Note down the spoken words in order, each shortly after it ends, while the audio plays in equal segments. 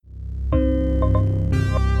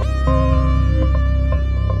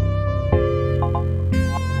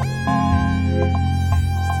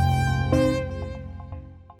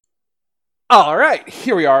All right,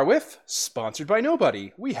 here we are with Sponsored by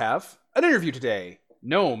Nobody. We have an interview today.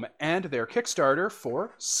 Gnome and their Kickstarter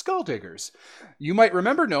for Skulldiggers. You might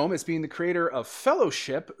remember Gnome as being the creator of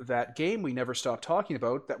Fellowship, that game we never stop talking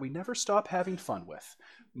about, that we never stop having fun with.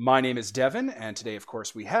 My name is Devin, and today, of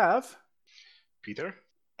course, we have... Peter?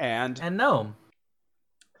 And Gnome.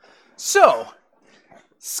 So,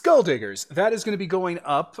 Skulldiggers. That is going to be going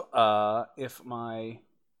up, if my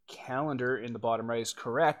calendar in the bottom right is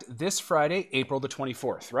correct, this Friday, April the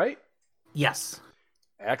 24th, right? Yes.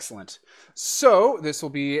 Excellent. So this will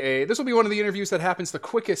be one of the interviews that happens the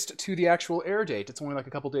quickest to the actual air date. It's only like a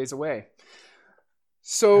couple days away.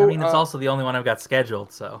 So I mean, it's also the only one I've got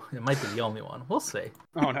scheduled, so it might be the only one. We'll see.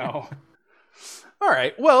 Oh no. All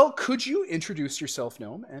right. Well, could you introduce yourself,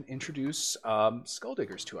 Gnome, and introduce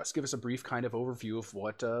Skulldiggers to us? Give us a brief kind of overview of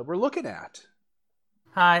what we're looking at.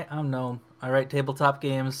 Hi, I'm Gnome. I write tabletop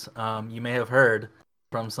games. You may have heard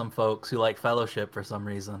from some folks who like Fellowship for some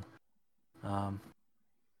reason.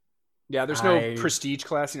 Yeah, there's no prestige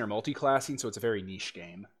classing or multi-classing, so it's a very niche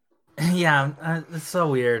game. Yeah, it's so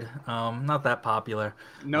weird. Not that popular.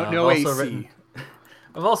 No AC.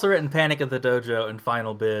 I've also written Panic at the Dojo and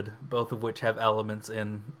Final Bid, both of which have elements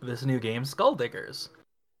in this new game, Skulldiggers.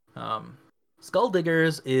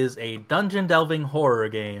 Skulldiggers is a dungeon-delving horror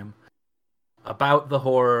game about the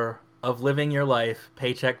horror of living your life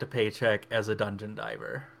paycheck to paycheck as a dungeon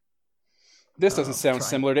diver. This doesn't sound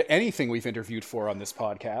similar to anything we've interviewed for on this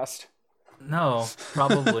podcast. No,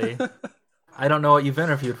 probably. I don't know what you've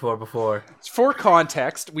interviewed for before. For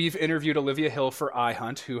context, we've interviewed Olivia Hill for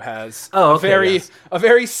iHunt, who has a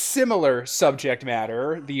very similar subject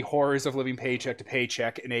matter, the horrors of living paycheck to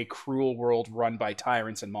paycheck in a cruel world run by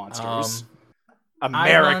tyrants and monsters.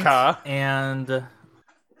 America. iHunt and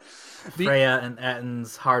Freya and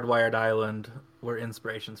Etten's Hardwired Island were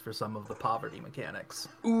inspirations for some of the poverty mechanics.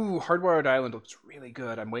 Ooh, Hardwired Island looks really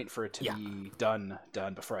good. I'm waiting for it to be done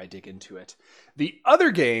before I dig into it. The other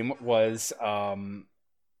game was, oh no,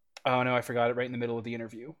 I forgot it right in the middle of the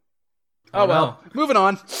interview. Oh well, no. Moving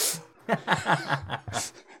on.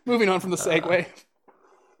 Moving on from the segue.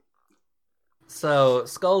 So,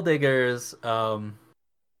 Skulldiggers,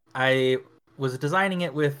 I was designing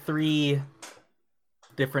it with three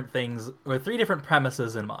different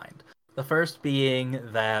premises in mind. The first being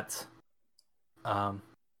that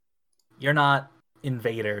you're not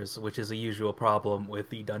invaders, which is a usual problem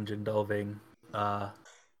with the dungeon delving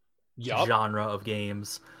genre of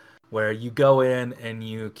games, where you go in and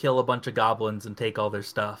you kill a bunch of goblins and take all their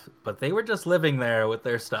stuff, but they were just living there with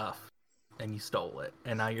their stuff, and you stole it,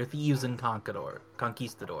 and now you're thieves and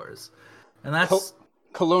conquistadors. And that's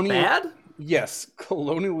bad? Yes,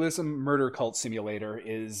 Colonialism Murder Cult Simulator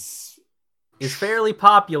is fairly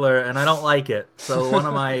popular, and I don't like it. So one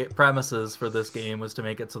of my premises for this game was to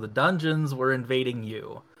make it so the dungeons were invading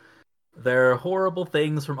you. There are horrible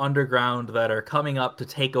things from underground that are coming up to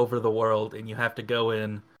take over the world, and you have to go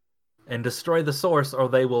in and destroy the source, or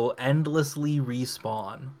they will endlessly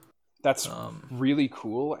respawn. That's really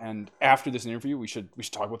cool, and after this interview, we should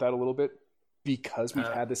talk about that a little bit, because we've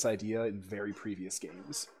had this idea in very previous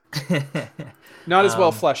games. Not as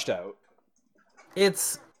well fleshed out.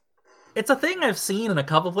 It's a thing I've seen in a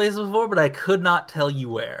couple places before, but I could not tell you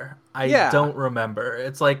where. I don't remember.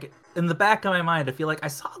 It's like, in the back of my mind, I feel like I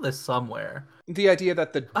saw this somewhere. The idea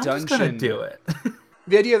that the dungeon... I'm just gonna do it.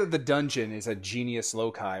 The idea that the dungeon is a genius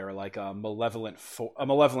loci, or like a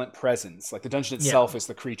malevolent presence. Like the dungeon itself is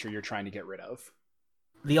the creature you're trying to get rid of.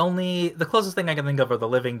 The closest thing I can think of are the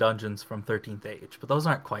living dungeons from 13th Age, but those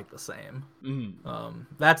aren't quite the same.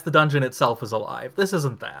 That's the dungeon itself is alive. This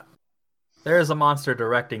isn't that. There is a monster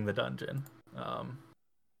directing the dungeon.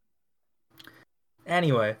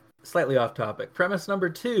 Anyway, slightly off topic. Premise number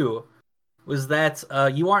 2 was that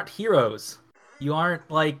you aren't heroes. You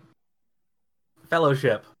aren't like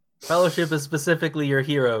Fellowship. Fellowship is specifically your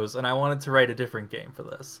heroes, and I wanted to write a different game for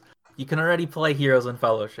this. You can already play heroes in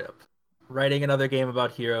Fellowship. Writing another game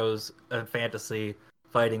about heroes and fantasy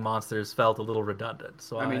fighting monsters felt a little redundant.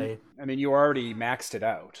 So I mean, you already maxed it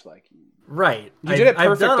out. Right. You did it perfect.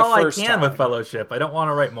 I've done all I can with Fellowship. I don't want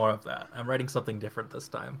to write more of that. I'm writing something different this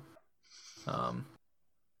time.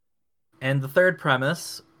 And the third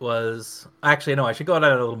premise was... Actually, no, I should go at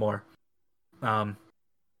it a little more. The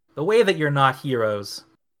way that you're not heroes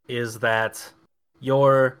is that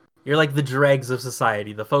you're like the dregs of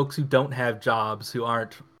society, the folks who don't have jobs, who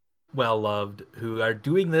aren't well-loved, who are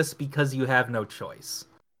doing this because you have no choice.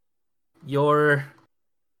 You're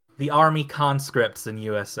the army conscripts in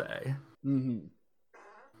USA. Mm-hmm.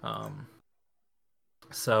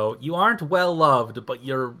 So you aren't well-loved, but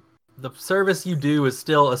the service you do is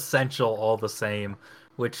still essential all the same,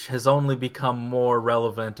 which has only become more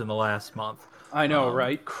relevant in the last month. I know,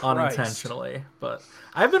 right? Christ. Unintentionally. But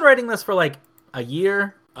I've been writing this for like a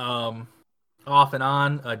year, off and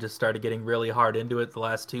on. I just started getting really hard into it the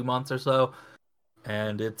last 2 months or so.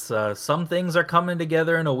 And it's some things are coming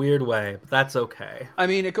together in a weird way, but that's okay. I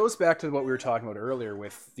mean, it goes back to what we were talking about earlier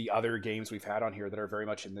with the other games we've had on here that are very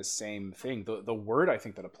much in this same thing. The word I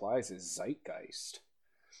think that applies is zeitgeist.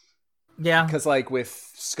 Yeah. Because like with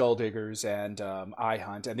Skulldiggers and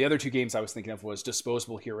iHunt, and the other two games I was thinking of was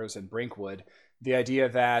Disposable Heroes and Brinkwood, the idea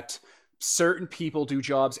that certain people do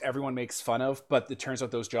jobs everyone makes fun of, but it turns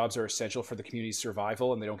out those jobs are essential for the community's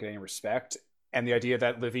survival and they don't get any respect. And the idea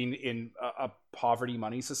that living in a poverty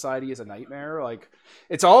money society is a nightmare, like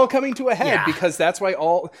it's all coming to a head because that's why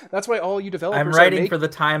all you developers. I'm writing for the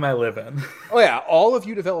time I live in. Oh yeah, all of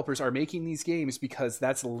you developers are making these games because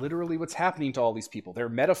that's literally what's happening to all these people. They're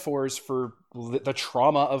metaphors for the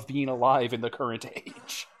trauma of being alive in the current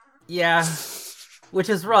age. Yeah, which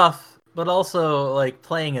is rough, but also like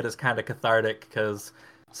playing it is kind of cathartic because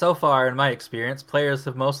so far in my experience, players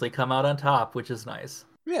have mostly come out on top, which is nice.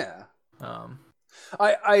 Yeah.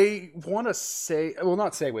 I want to say, well,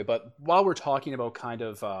 not segue, but while we're talking about kind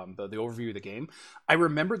of the overview of the game, I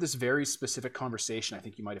remember this very specific conversation I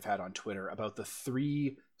think you might have had on Twitter about the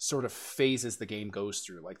 3 sort of phases the game goes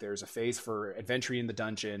through. Like there's a phase for adventuring in the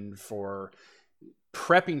dungeon, for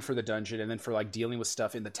prepping for the dungeon, and then for like dealing with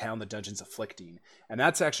stuff in the town the dungeon's afflicting. And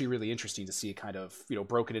that's actually really interesting to see kind of,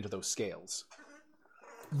 broken into those scales.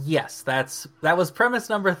 Yes, that was premise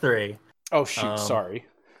number 3. Oh, shoot, sorry.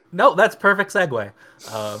 No, that's perfect segue.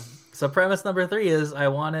 So premise number 3 is I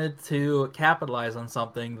wanted to capitalize on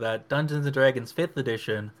something that Dungeons & Dragons 5th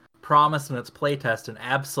edition promised in its playtest and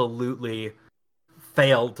absolutely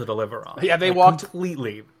failed to deliver on. Yeah, they walked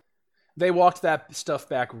completely. They walked that stuff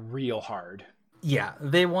back real hard. Yeah,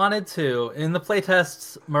 they wanted to. In the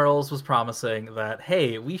playtests, Merles was promising that,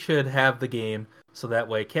 hey, we should have the game so that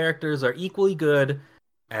way characters are equally good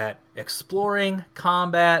at exploring,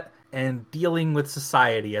 combat, and dealing with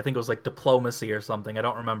society. I think it was like diplomacy or something. I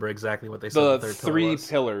don't remember exactly what they said. The 3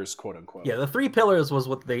 pillars, quote unquote. Yeah, the 3 pillars was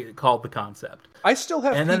what they called the concept. I still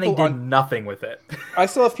have, and then they did nothing with it. I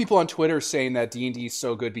still have people on Twitter saying that D&D is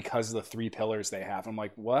so good because of the 3 pillars they have. I'm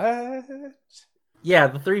like, what? Yeah,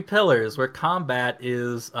 the 3 pillars, where combat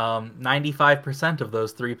is 95% of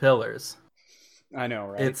those 3 pillars. I know,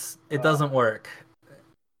 right? It doesn't work.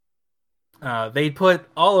 They put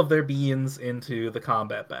all of their beans into the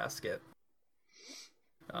combat basket.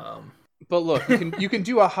 But look, you can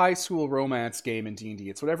do a high school romance game in D&D.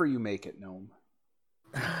 It's whatever you make it, Gnome.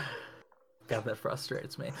 God, that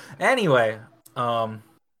frustrates me. Anyway,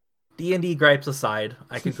 D&D gripes aside,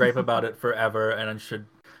 I could gripe about it forever, and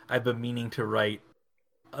I've been meaning to write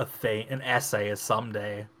an essay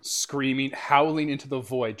someday. Screaming, howling into the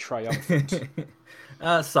void, triumphant.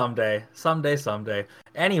 Someday.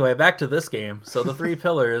 Anyway, back to this game. So the 3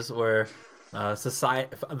 pillars were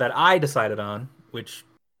society that I decided on, which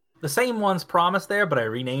the same ones promised there, but I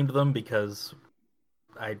renamed them because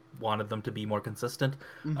I wanted them to be more consistent.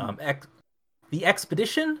 Mm-hmm. The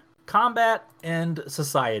expedition, combat, and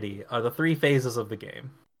society are the 3 phases of the game.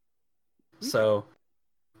 Mm-hmm. So,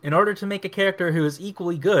 in order to make a character who is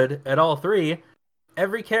equally good at all 3,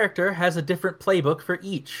 every character has a different playbook for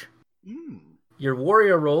each. Mm. Your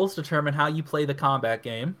warrior roles determine how you play the combat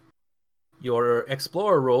game. Your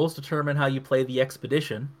explorer roles determine how you play the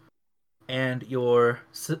expedition. And your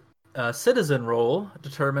citizen role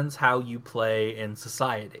determines how you play in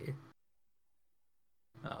society.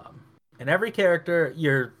 And every character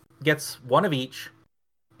gets one of each,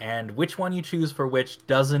 and which one you choose for which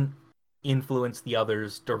doesn't influence the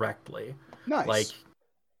others directly. Nice. Like,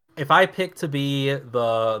 if I pick to be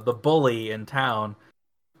the bully in town,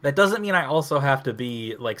 that doesn't mean I also have to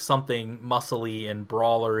be like something muscly and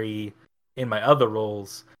brawlery in my other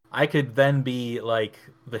roles. I could then be like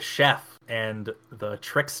the chef and the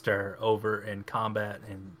trickster over in combat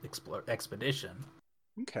and expedition.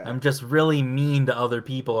 Okay. I'm just really mean to other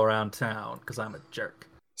people around town because I'm a jerk.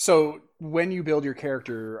 So when you build your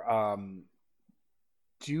character,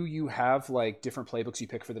 do you have like different playbooks you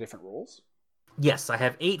pick for the different roles? Yes, I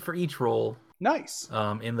have 8 for each role. Nice.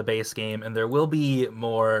 In the base game, and there will be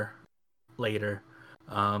more later.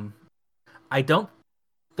 There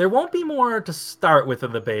won't be more to start with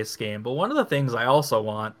in the base game, but one of the things I also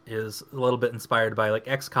want is a little bit inspired by like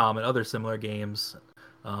XCOM and other similar games,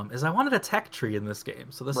 is I wanted a tech tree in this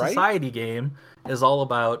game. So the society game is all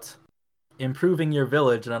about improving your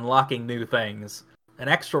village and unlocking new things, and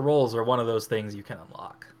extra roles are one of those things you can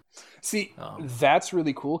unlock. See, that's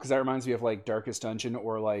really cool because that reminds me of like Darkest Dungeon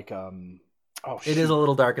or like Oh, it is a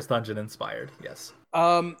little Darkest Dungeon inspired. Yes.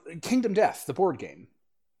 Kingdom Death, the board game.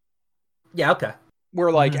 Yeah. Okay.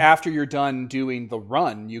 Where like after you're done doing the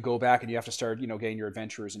run, you go back and you have to start, getting your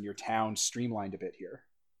adventurers and your town streamlined a bit here.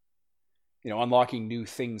 Unlocking new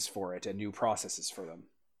things for it and new processes for them.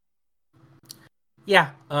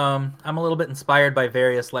 Yeah, I'm a little bit inspired by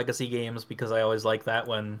various legacy games because I always like that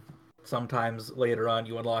when sometimes later on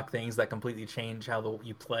you unlock things that completely change how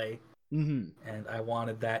you play. Mm-hmm. And I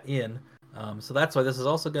wanted that in. So that's why this is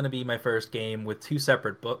also going to be my first game with 2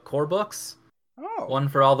 separate core books. Oh. One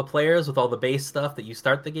for all the players with all the base stuff that you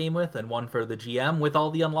start the game with, and one for the GM with all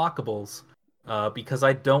the unlockables. Because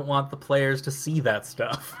I don't want the players to see that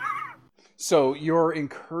stuff. So you're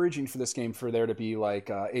encouraging for this game for there to be like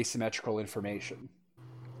asymmetrical information.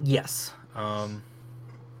 Yes,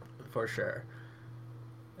 for sure.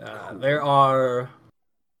 There are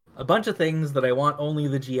a bunch of things that I want only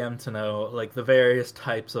the GM to know, like the various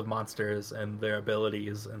types of monsters and their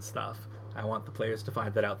abilities and stuff. I want the players to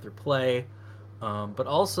find that out through play. But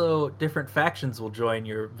also, different factions will join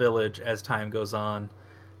your village as time goes on.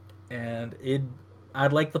 And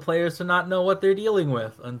I'd like the players to not know what they're dealing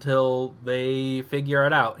with until they figure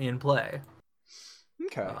it out in play.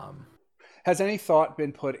 Okay. Has any thought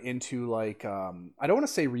been put into like, I don't want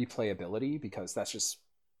to say replayability because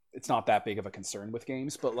it's not that big of a concern with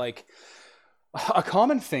games, but like a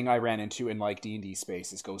common thing I ran into in like D&D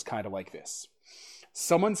spaces goes kind of like this.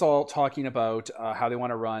 Someone's all talking about how they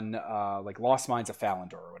want to run like Lost Mines of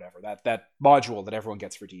Falandor or whatever, that module that everyone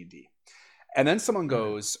gets for D&D. And then someone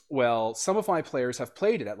goes, well, some of my players have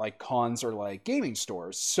played it at like cons or like gaming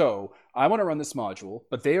stores. So I want to run this module,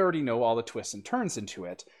 but they already know all the twists and turns into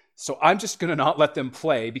it. So I'm just going to not let them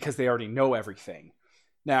play because they already know everything.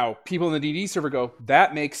 Now, people in the D&D server go,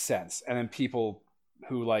 that makes sense. And then people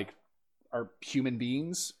who like are human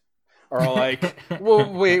beings are all like,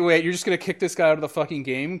 well, wait, you're just going to kick this guy out of the fucking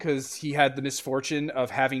game because he had the misfortune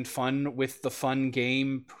of having fun with the fun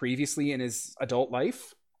game previously in his adult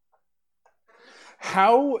life?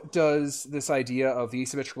 How does this idea of the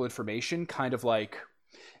asymmetrical information kind of like,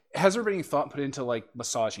 has there been any thought put into like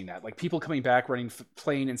massaging that? Like people coming back,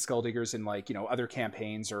 playing in Skulldiggers and like, other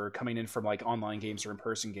campaigns or coming in from like online games or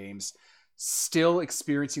in-person games, still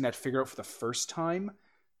experiencing that figure out for the first time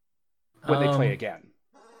when they play again?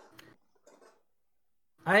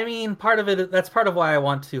 I mean, that's part of why I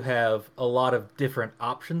want to have a lot of different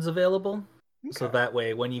options available. Okay. So that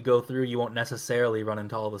way, when you go through, you won't necessarily run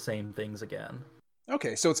into all the same things again.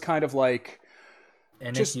 Okay, so it's kind of like...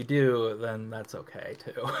 And if you do, then that's okay,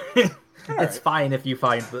 too. It's fine if you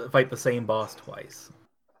fight the same boss twice.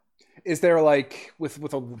 Is there, like,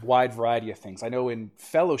 with a wide variety of things? I know in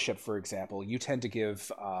Fellowship, for example, you tend to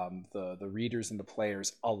give the readers and the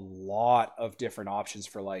players a lot of different options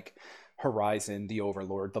for, like, Horizon, the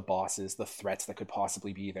Overlord, the bosses, the threats that could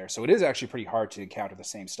possibly be there. So it is actually pretty hard to encounter the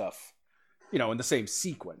same stuff, in the same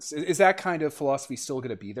sequence. Is that kind of philosophy still going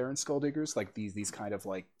to be there in Skulldiggers? Like, these kind of,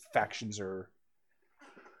 like, factions or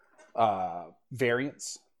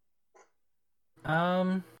variants?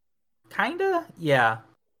 Kinda, yeah.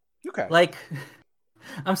 Okay. Like,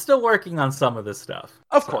 I'm still working on some of this stuff.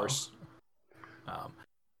 Of course.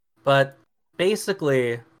 But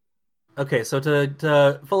basically, okay, so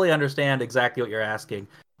to fully understand exactly what you're asking,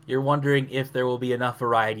 you're wondering if there will be enough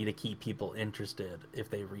variety to keep people interested if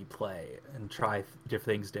they replay and try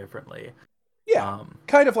things differently. Yeah,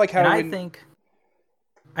 kind of like how...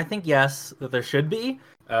 I think yes, that there should be,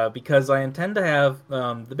 because I intend to have...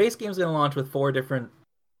 the base game is going to launch with 4 different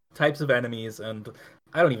types of enemies, and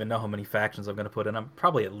I don't even know how many factions I'm going to put in. I'm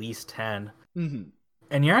probably at least 10. Mm-hmm.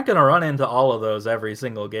 And you aren't going to run into all of those every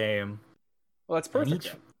single game. Well, that's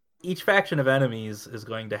perfect. Each faction of enemies is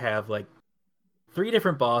going to have, like, 3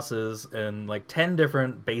 different bosses and, like, 10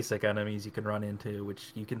 different basic enemies you can run into,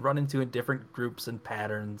 which you can run into in different groups and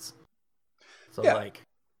patterns. So, like,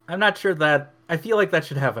 I'm not sure that... I feel like that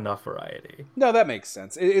should have enough variety. No, that makes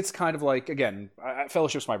sense. It's kind of like, again,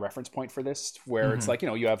 Fellowship's my reference point for this, where it's like,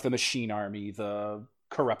 you have the Machine Army, the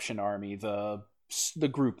Corruption Army, the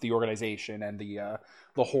group, the organization, and the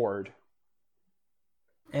Horde.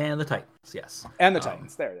 And the Titans, yes. And the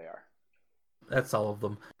Titans, there they are. That's all of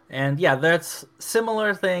them. And yeah, that's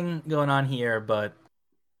similar thing going on here, but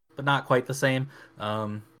not quite the same.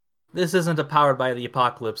 This isn't a Powered by the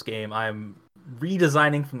Apocalypse game. I'm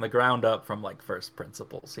redesigning from the ground up from like first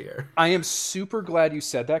principles here. I am super glad you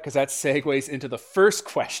said that because that segues into the first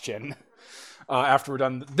question. After we're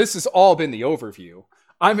done, this has all been the overview.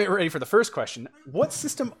 I'm ready for the first question. What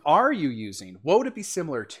system are you using? What would it be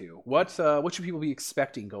similar to? What should people be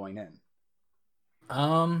expecting going in?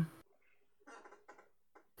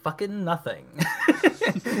 Fucking nothing.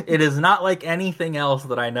 It is not like anything else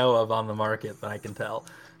that I know of on the market that I can tell.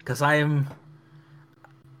 Because I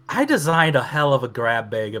designed a hell of a grab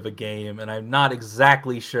bag of a game, and I'm not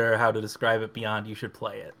exactly sure how to describe it beyond you should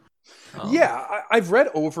play it. I've read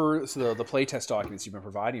over the playtest documents you've been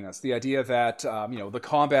providing us. The idea that the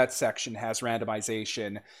combat section has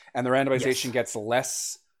randomization, and the randomization gets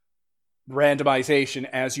less randomization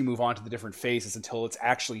as you move on to the different phases until it's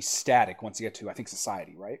actually static once you get to, I think,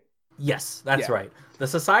 society, right? Yes, that's right. The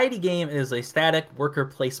society game is a static worker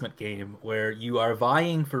placement game where you are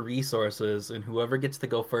vying for resources, and whoever gets to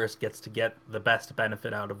go first gets to get the best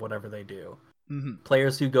benefit out of whatever they do. Mm-hmm.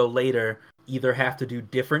 Players who go later either have to do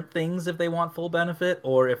different things if they want full benefit,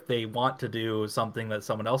 or if they want to do something that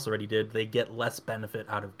someone else already did, they get less benefit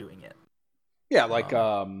out of doing it. Yeah, like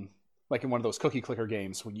in one of those cookie clicker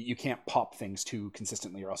games where you can't pop things too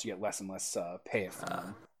consistently, or else you get less and less payoff from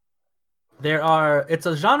them. It's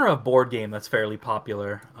a genre of board game that's fairly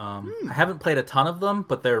popular. I haven't played a ton of them,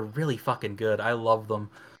 but they're really fucking good. I love them.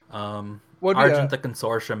 Argent the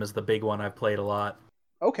Consortium is the big one I've played a lot.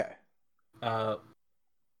 Okay.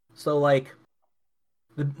 So like,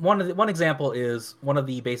 one example is one of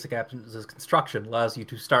the basic options is construction. Allows you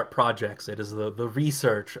to start projects. It is the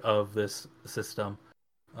research of this system.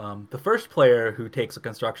 The first player who takes a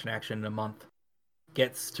construction action in a month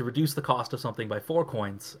gets to reduce the cost of something by 4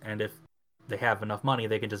 coins, and if they have enough money,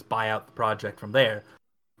 they can just buy out the project from there,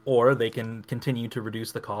 or they can continue to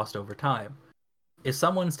reduce the cost over time. If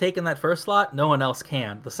someone's taken that first slot, no one else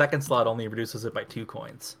can. The second slot only reduces it by 2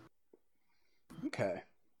 coins. Okay.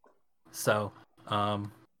 So,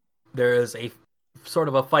 there is a sort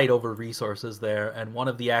of a fight over resources there, and one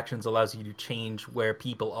of the actions allows you to change where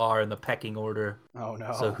people are in the pecking order. Oh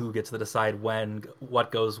no. So who gets to decide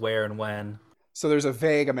what goes where and when. So there's a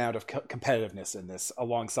vague amount of competitiveness in this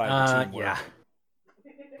alongside the teamwork. Yeah.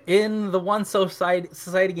 In the one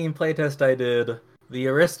society game playtest I did, the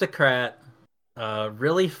aristocrat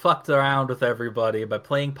really fucked around with everybody by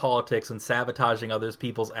playing politics and sabotaging other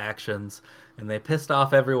people's actions, and they pissed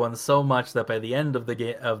off everyone so much that by the end of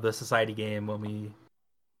the society game, when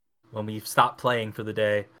we stopped playing for the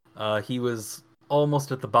day, he was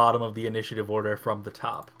almost at the bottom of the initiative order from the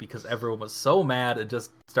top because everyone was so mad and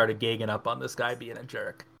just started ganging up on this guy being a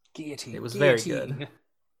jerk. Guillotine. It was very good.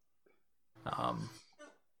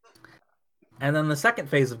 And then the second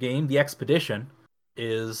phase of game, the expedition,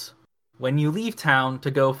 is when you leave town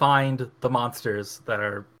to go find the monsters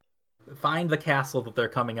find the castle that they're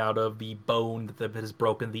coming out of, the bone that has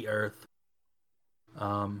broken the earth.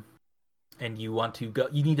 And you want to go.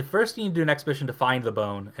 You need to do an expedition to find the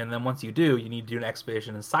bone, and then once you do, you need to do an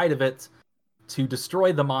expedition inside of it to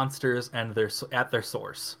destroy the monsters and at their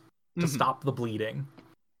source to stop the bleeding.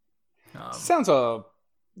 Sounds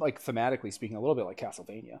like thematically speaking, a little bit like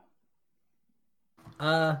Castlevania.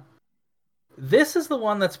 This is the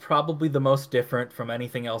one that's probably the most different from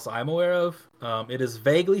anything else I'm aware of. It is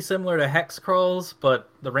vaguely similar to Hex Crawls, but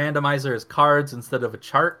the randomizer is cards instead of a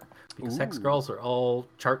chart, because Hex Crawls are all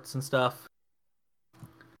charts and stuff.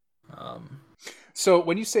 So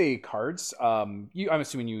when you say cards, I'm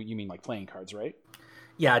assuming you mean like playing cards, right?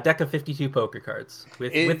 Yeah, a deck of 52 poker cards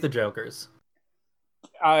with the jokers.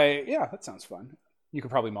 Yeah, that sounds fun. You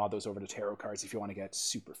could probably mod those over to tarot cards if you want to get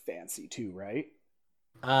super fancy too, right?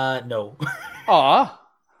 No. Aw.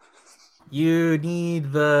 You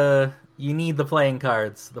need the playing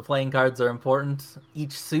cards. The playing cards are important.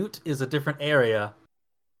 Each suit is a different area.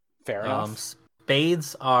 Fair enough.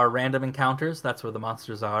 Spades are random encounters. That's where the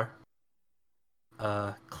monsters are.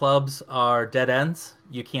 Clubs are dead ends.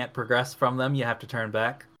 You can't progress from them. You have to turn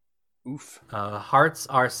back. Oof. Hearts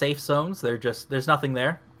are safe zones. There's nothing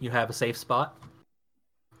there. You have a safe spot.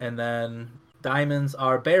 And then diamonds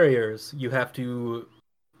are barriers. You have to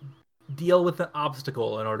deal with an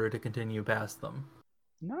obstacle in order to continue past them.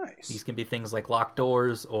 Nice. These can be things like locked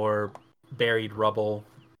doors or buried rubble,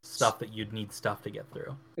 stuff that you'd need stuff to get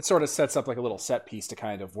through. It sort of sets up like a little set piece to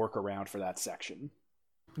kind of work around for that section.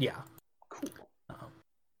 Yeah. Cool.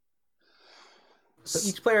 So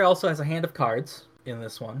each player also has a hand of cards in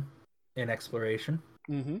this one, in exploration,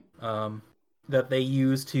 that they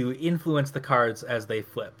use to influence the cards as they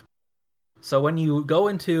flip. So when you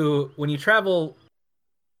travel,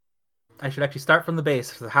 I should actually start from the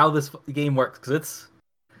base for how this game works, because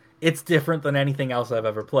it's different than anything else I've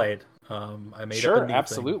ever played. I made up a new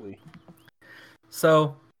absolutely. thing.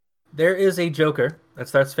 So there is a joker that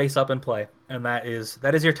starts face up in play, and that is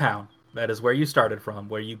your town. That is where you started from,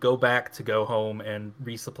 where you go back to go home and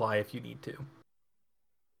resupply if you need to.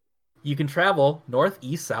 You can travel north,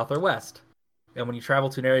 east, south, or west. And when you travel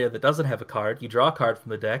to an area that doesn't have a card, you draw a card from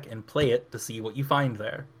the deck and play it to see what you find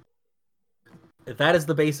there. That is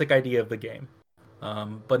the basic idea of the game.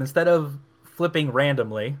 But instead of flipping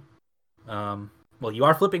randomly, well, you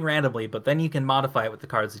are flipping randomly, but then you can modify it with the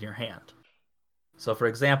cards in your hand. So, for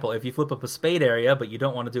example, if you flip up a spade area, but you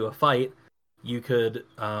don't want to do a fight, you could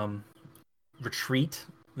retreat.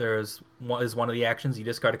 Is one of the actions. You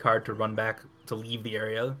discard a card to run back to leave the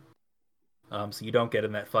area, so you don't get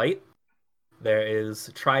in that fight. There is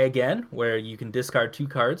Try Again, where you can discard 2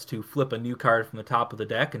 cards to flip a new card from the top of the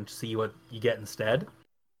deck and see what you get instead.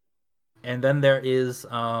 And then there is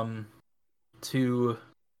to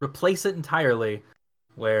replace it entirely,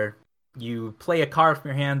 where you play a card from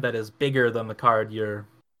your hand that is bigger than the card you're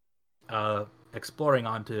exploring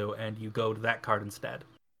onto, and you go to that card instead.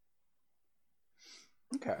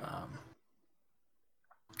 Okay.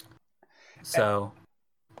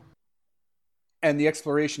 And the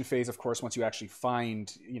exploration phase, of course, once you actually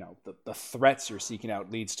find, the threats you're seeking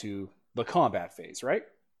out, leads to the combat phase, right?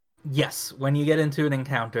 Yes, when you get into an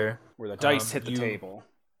encounter where the dice hit the table,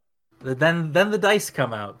 then the dice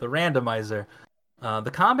come out, the randomizer.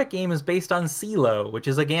 The combat game is based on CeeLo, which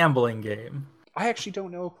is a gambling game. I actually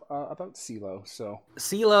don't know about CeeLo, so...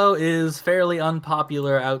 CeeLo is fairly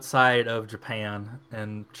unpopular outside of Japan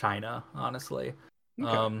and China, honestly.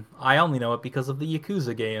 Okay. I only know it because of the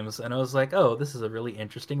Yakuza games, and I was like, oh, this is a really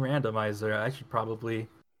interesting randomizer. I should probably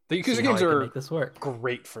the Yakuza games are make this work.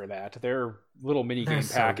 Great for that. They're little mini-game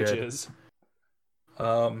packages.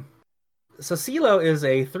 So CeeLo is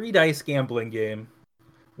a 3-dice gambling game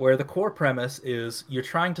where the core premise is you're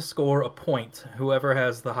trying to score a point. Whoever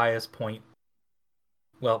has the highest point...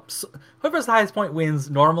 Well, whoever has the highest point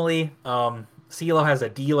wins. Normally, CeeLo has a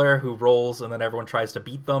dealer who rolls, and then everyone tries to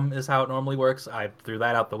beat them, is how it normally works. I threw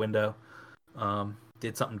that out the window.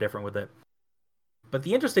 Did something different with it. But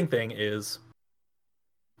the interesting thing is,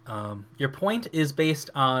 your point is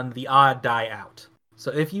based on the odd die out.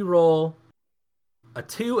 So if you roll a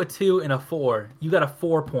 2, and a 4, you got a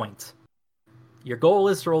 4 point. Your goal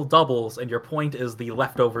is to roll doubles, and your point is the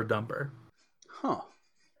leftover number. Huh.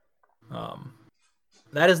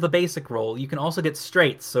 That is the basic roll. You can also get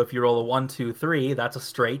straights. So if you roll a 1, 2, 3, that's a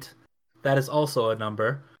straight. That is also a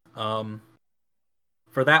number.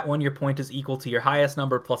 For that one, your point is equal to your highest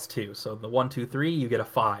number plus 2. So the 1, 2, 3, you get a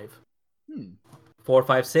 5. 4,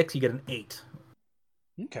 5, 6, you get an 8.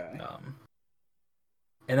 Okay.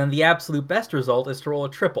 And then the absolute best result is to roll a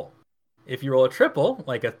triple. If you roll a triple,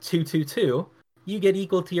 like a 2, 2, 2, you get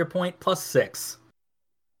equal to your point plus 6.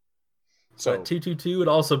 So 2, 2, 2 would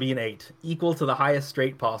also be an 8, equal to the highest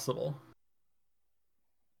straight possible.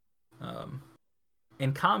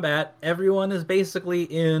 In combat, everyone is basically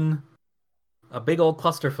in a big old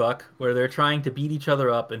clusterfuck where they're trying to beat each other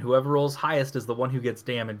up, and whoever rolls highest is the one who gets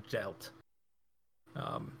damage dealt.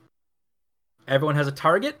 Everyone has a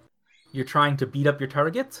target. You're trying to beat up your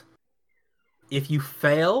target. If you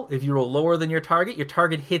fail, if you roll lower than your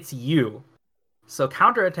target hits you. So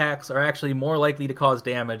counterattacks are actually more likely to cause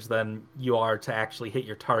damage than you are to actually hit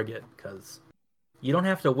your target, because you don't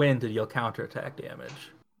have to win to deal counterattack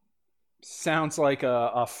damage. Sounds like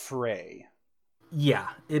a fray. Yeah,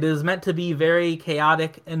 it is meant to be very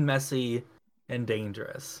chaotic and messy and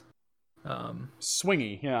dangerous.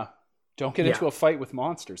 Swingy, yeah. Don't get into a fight with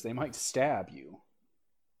monsters. They might stab you.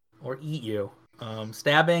 Or eat you.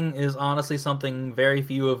 Stabbing is honestly something very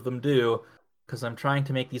few of them do, because I'm trying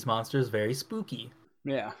to make these monsters very spooky.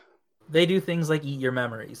 Yeah. They do things like eat your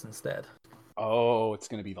memories instead. Oh, it's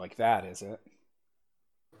going to be like that, is it?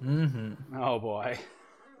 Mm-hmm. Oh, boy.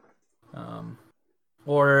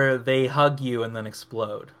 Or they hug you and then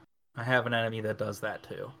explode. I have an enemy that does that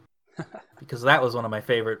too. Because that was one of my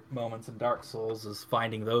favorite moments in Dark Souls, is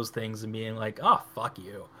finding those things and being like, oh, fuck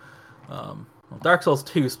you. Dark Souls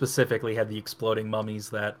 2 specifically had the exploding mummies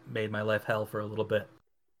that made my life hell for a little bit.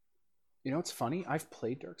 You know what's funny? I've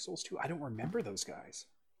played Dark Souls 2. I don't remember those guys.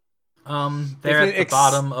 They're at the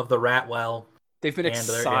bottom of the rat well. They've been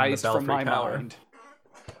excised from my mind.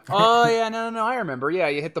 Oh, yeah, no, I remember. Yeah,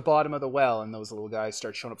 you hit the bottom of the well, and those little guys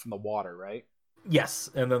start showing up from the water, right? Yes,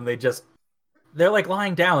 and then they're like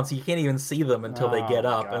lying down, so you can't even see them until they get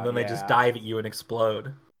up, God, and then they just dive at you and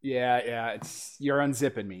explode. Yeah, you're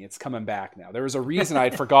unzipping me. It's coming back now. There was a reason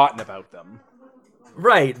I'd forgotten about them.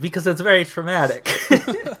 Right, because it's very traumatic.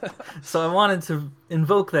 So I wanted to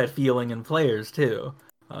invoke that feeling in players, too.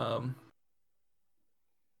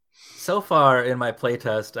 So far in my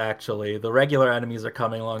playtest, actually, the regular enemies are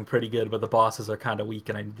coming along pretty good, but the bosses are kind of weak,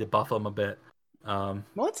 and I need to buff them a bit. Well,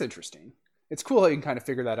 that's interesting. It's cool how you can kind of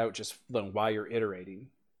figure that out just while you're iterating.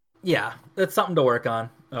 Yeah, that's something to work on.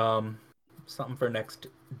 Something for next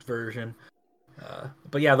version.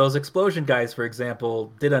 But yeah, those explosion guys, for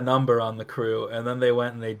example, did a number on the crew, and then they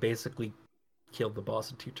went and they basically killed the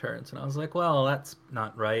boss in 2 turns. And I was like, well, that's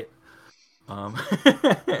not right. I'll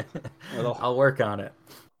work on it.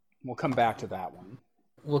 We'll come back to that one.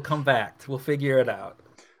 We'll come back. We'll figure it out.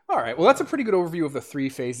 All right. Well, that's a pretty good overview of the 3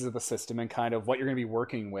 phases of the system and kind of what you're going to be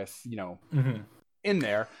working with, in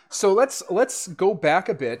there. So let's go back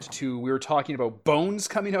a bit to, we were talking about bones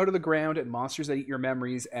coming out of the ground and monsters that eat your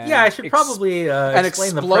memories. And yeah, I should probably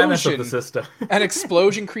explain the premise of the system. And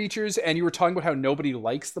explosion creatures, and you were talking about how nobody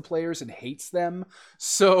likes the players and hates them.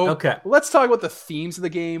 So let's talk about the themes of the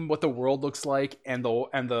game, what the world looks like, and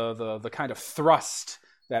the kind of thrust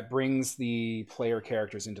that brings the player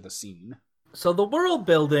characters into the scene. So the world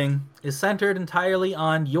building is centered entirely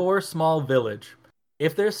on your small village.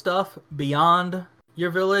 If there's stuff beyond your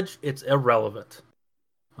village, it's irrelevant.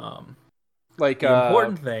 Like the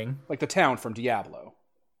important thing, like the town from Diablo.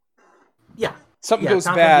 Yeah, something goes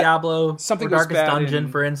bad. Diablo, something goes Darkest bad Dungeon,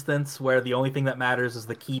 for instance, where the only thing that matters is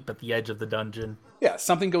the keep at the edge of the dungeon. Yeah,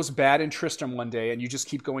 something goes bad in Tristram one day, and you just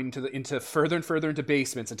keep going into further and further into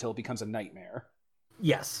basements until it becomes a nightmare.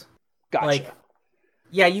 Yes, gotcha.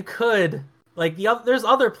 Yeah, you could. There's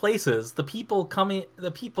other places. The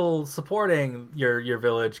people supporting your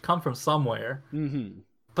village come from somewhere,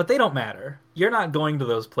 but they don't matter. You're not going to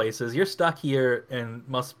those places. You're stuck here and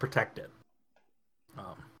must protect it.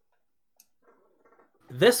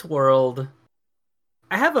 This world,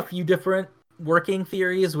 I have a few different working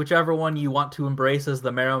theories. Whichever one you want to embrace as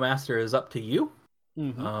the Marrow Master is up to you.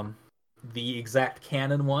 The exact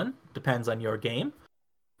canon one depends on your game,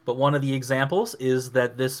 but one of the examples is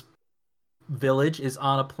that this village is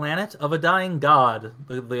on a planet of a dying god.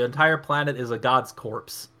 The entire planet is a god's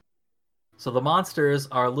corpse. So the monsters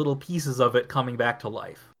are little pieces of it coming back to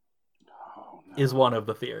life. Is one of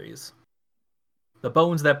the theories. The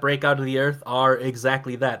bones that break out of the earth are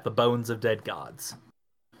exactly that, the bones of dead gods.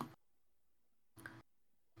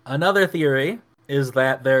 Another theory is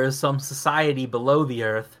that there is some society below the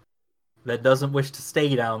earth that doesn't wish to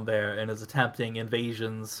stay down there and is attempting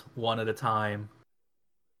invasions one at a time.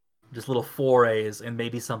 Just little forays, and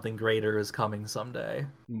maybe something greater is coming someday.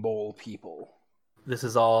 Mole people. This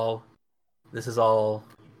is all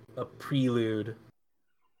a prelude,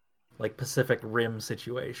 like Pacific Rim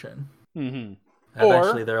situation.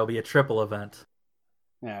 Eventually, there will be a triple event.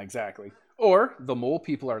 Yeah, exactly. Or the mole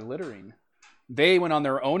people are littering. They went on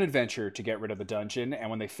their own adventure to get rid of the dungeon, and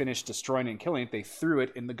when they finished destroying it and killing it, they threw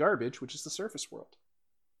it in the garbage, which is the surface world.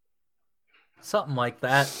 Something like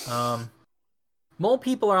that. Mole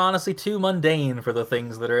people are honestly too mundane for the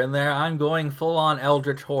things that are in there. I'm going full-on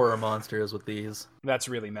eldritch horror monsters with these. That's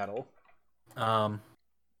really metal.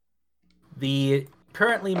 The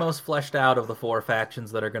currently most fleshed out of the 4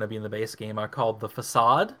 factions that are going to be in the base game are called the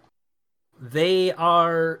Facade. They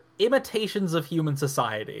are imitations of human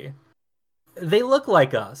society. They look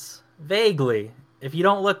like us, vaguely, if you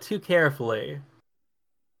don't look too carefully.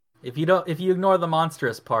 If you ignore the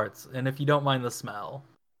monstrous parts, and if you don't mind the smell.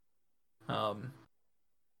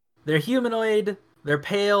 They're humanoid, they're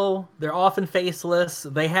pale, they're often faceless,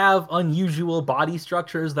 they have unusual body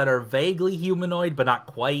structures that are vaguely humanoid, but not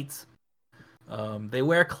quite. They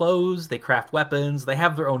wear clothes, they craft weapons, they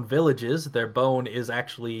have their own villages. Their bone is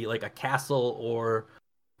actually like a castle or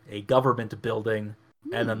a government building,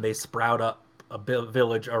 and then they sprout up a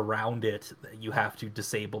village around it that you have to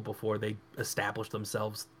disable before they establish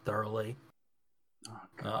themselves thoroughly. Oh,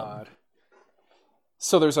 God.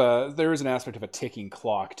 So there is an aspect of a ticking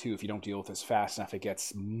clock too. If you don't deal with this fast enough, it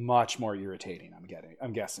gets much more irritating.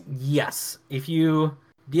 I'm guessing. Yes, if you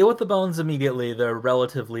deal with the bones immediately, they're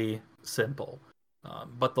relatively simple.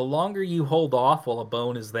 But the longer you hold off while a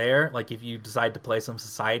bone is there, like if you decide to play some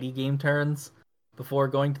society game turns before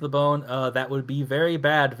going to the bone, that would be very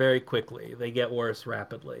bad very quickly. They get worse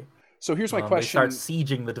rapidly. So here's my question. They start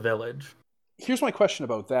sieging the village. Here's my question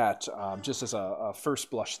about that, just as a first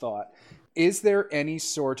blush thought. Is there any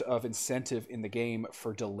sort of incentive in the game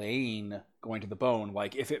for delaying going to the bone?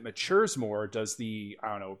 Like, if it matures more, does the,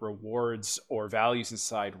 rewards or values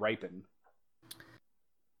inside ripen?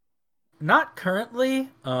 Not currently,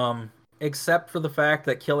 except for the fact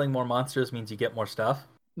that killing more monsters means you get more stuff.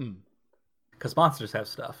 Because monsters have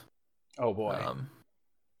stuff. Oh, boy.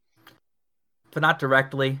 But not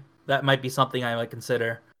directly. That might be something I might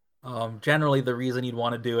consider. Generally, the reason you'd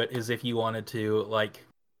want to do it is if you wanted to,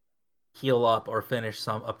 heal up or finish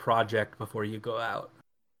a project before you go out.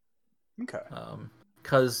 Okay.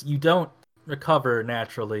 Because you don't recover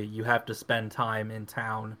naturally. You have to spend time in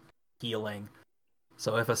town healing.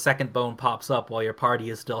 So if a second bone pops up while your party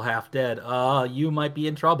is still half dead, you might be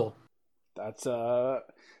in trouble. That's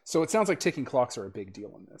so it sounds like ticking clocks are a big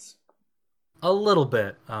deal in this. A little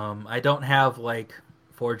bit. I don't have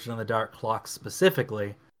Forged in the Dark clock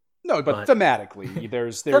specifically. No, but thematically,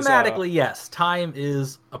 there's thematically, yes, time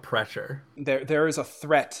is a pressure. There is a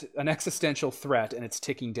threat, an existential threat, and it's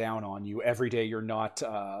ticking down on you every day you're not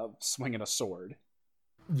swinging a sword.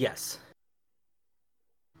 Yes.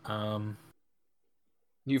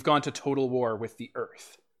 You've gone to total war with the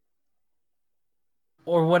Earth.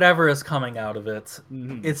 Or whatever is coming out of it.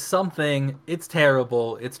 Mm-hmm. It's something, it's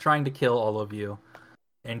terrible, it's trying to kill all of you.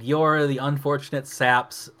 And you're the unfortunate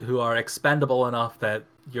saps who are expendable enough that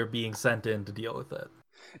you're being sent in to deal with it.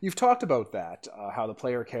 You've talked about that, how the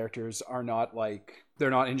player characters are not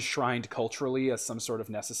they're not enshrined culturally as some sort of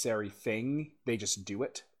necessary thing. They just do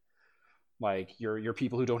it. Like, you're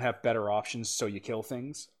people who don't have better options, so you kill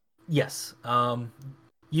things. Yes.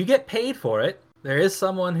 You get paid for it. There is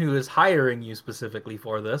someone who is hiring you specifically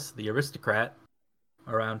for this, the aristocrat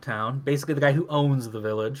around town. Basically the guy who owns the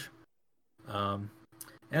village.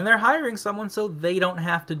 And they're hiring someone so they don't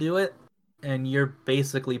have to do it. And you're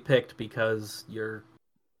basically picked because you're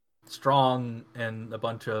strong and a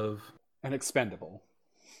bunch of... And expendable.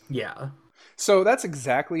 Yeah. So that's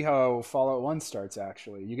exactly how Fallout 1 starts,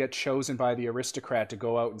 actually. You get chosen by the aristocrat to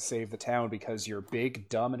go out and save the town because you're big,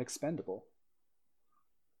 dumb, and expendable.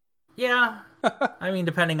 Yeah. I mean,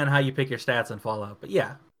 depending on how you pick your stats in Fallout, but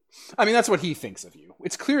yeah. I mean, that's what he thinks of you.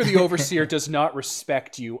 It's clear the Overseer does not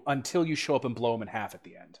respect you until you show up and blow him in half at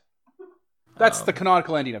the end. That's the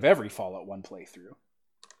canonical ending of every Fallout 1 playthrough.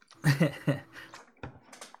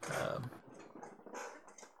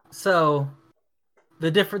 So,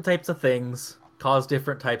 the different types of things cause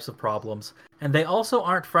different types of problems, and they also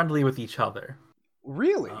aren't friendly with each other.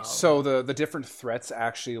 Really? So the different threats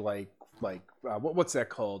actually what's that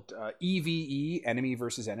called? EVE, enemy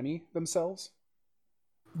versus enemy themselves?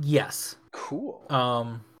 Yes. Cool.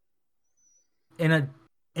 In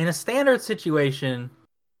a standard situation,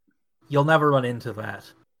 you'll never run into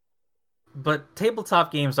that. But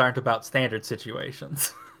tabletop games aren't about standard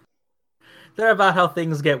situations. They're about how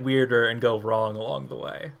things get weirder and go wrong along the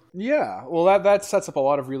way. Yeah, well, that sets up a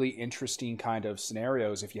lot of really interesting kind of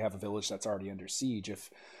scenarios if you have a village that's already under siege. If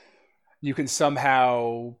you can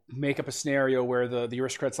somehow make up a scenario where the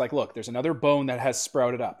aristocrat's like, look, there's another bone that has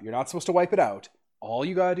sprouted up. You're not supposed to wipe it out. All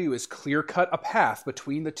you gotta do is clear cut a path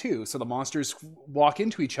between the two so the monsters walk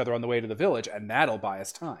into each other on the way to the village, and that'll buy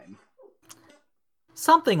us time.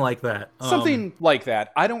 Something like that. Something like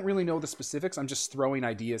that. I don't really know the specifics. I'm just throwing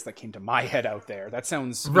ideas that came to my head out there. That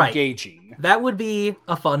sounds engaging. That would be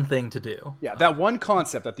a fun thing to do. Yeah, that one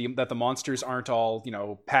concept that the monsters aren't all,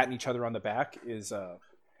 patting each other on the back is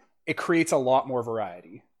it creates a lot more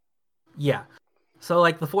variety. Yeah. So,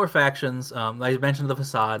 like, the four factions, I mentioned the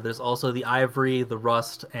Facade. There's also the Ivory, the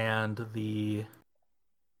Rust, and the...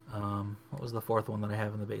 what was the fourth one that I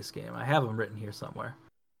have in the base game? I have them written here somewhere.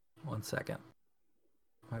 1 second.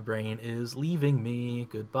 My brain is leaving me.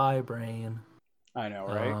 Goodbye, brain. I know,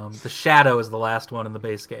 right? The Shadow is the last one in the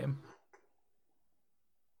base game.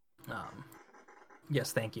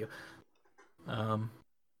 Yes, thank you.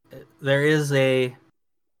 There is a...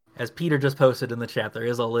 As Peter just posted in the chat, there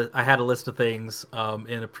is I had a list of things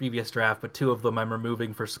in a previous draft, but 2 of them I'm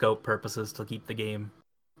removing for scope purposes to keep the game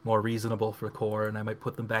more reasonable for core, and I might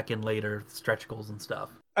put them back in later, stretch goals and stuff.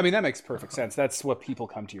 I mean, that makes perfect sense. That's what people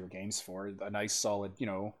come to your games for. A nice, solid,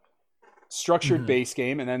 structured base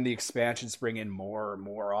game, and then the expansions bring in more and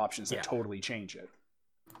more options that totally change it.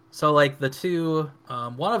 So, like, the 2,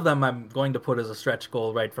 one of them I'm going to put as a stretch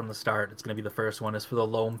goal right from the start. It's going to be the first one, is for the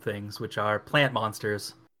loam things, which are plant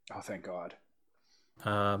monsters. Oh, thank God.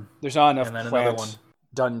 There's not enough plant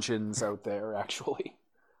dungeons out there, actually.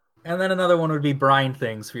 And then another one would be brine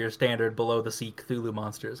things for your standard below-the-sea Cthulhu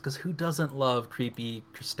monsters, because who doesn't love creepy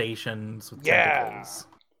crustaceans with tentacles?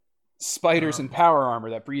 Spiders and power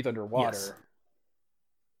armor that breathe underwater. Yes.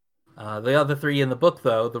 The other 3 in the book,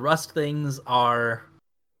 though, the rust things are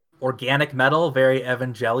organic metal, very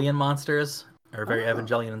Evangelion monsters, or very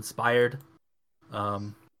Evangelion-inspired.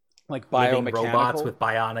 Like biomechanical robots with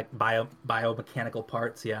biomechanical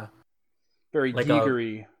parts, yeah. Very like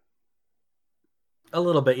Gigery. A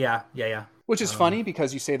little bit, yeah. Which is funny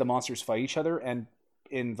because you say the monsters fight each other, and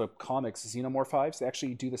in the comics, Xenomorph Hives, they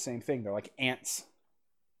actually do the same thing. They're like ants.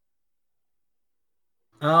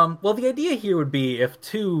 Well, the idea here would be if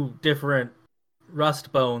 2 different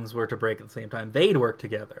rust bones were to break at the same time, they'd work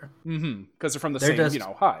together. Mm-hmm. Because they're from the same,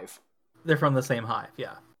 hive. They're from the same hive,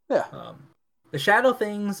 yeah. Yeah. The shadow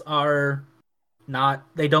things are not...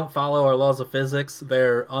 They don't follow our laws of physics.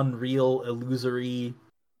 They're unreal, illusory,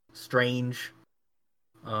 strange.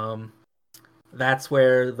 That's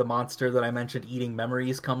where the monster that I mentioned, Eating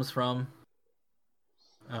Memories, comes from.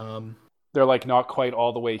 They're like not quite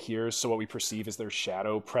all the way here, so what we perceive is their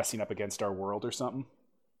shadow pressing up against our world or something.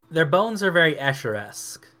 Their bones are very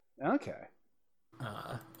Escher-esque. Okay.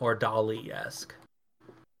 Or Dali-esque.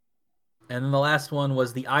 And then the last one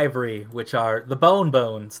was the Ivory, which are the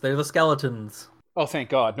bones. They're the skeletons. Oh, thank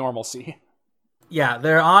God, normalcy. Yeah,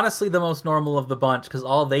 they're honestly the most normal of the bunch, because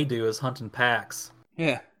all they do is hunt in packs.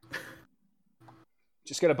 Yeah.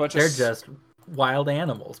 Just get a bunch They're just wild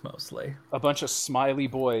animals, mostly. A bunch of smiley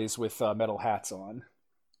boys with metal hats on.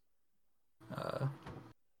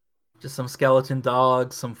 Just some skeleton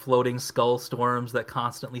dogs, some floating skull storms that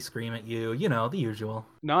constantly scream at you. You know, the usual.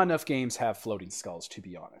 Not enough games have floating skulls, to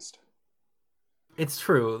be honest. It's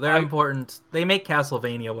true. They're important. They make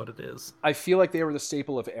Castlevania what it is. I feel like they were the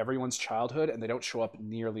staple of everyone's childhood, and they don't show up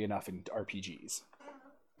nearly enough in RPGs.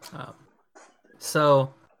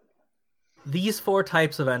 So, these 4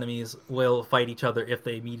 types of enemies will fight each other if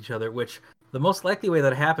they meet each other, which the most likely way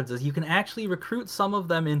that happens is you can actually recruit some of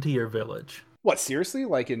them into your village. What, seriously?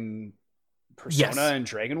 Like in Persona and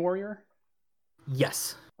Dragon Warrior?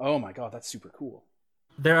 Yes. Oh my god, that's super cool.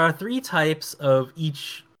 There are 3 types of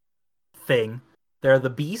each thing. There are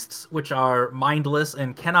the beasts, which are mindless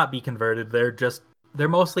and cannot be converted. They're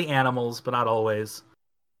mostly animals, but not always.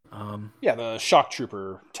 Yeah, the shock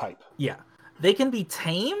trooper type. Yeah. They can be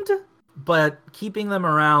tamed, but keeping them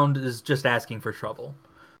around is just asking for trouble.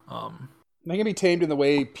 They can be tamed in the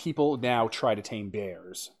way people now try to tame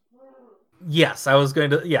bears. Yes, I was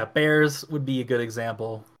going to... Yeah, bears would be a good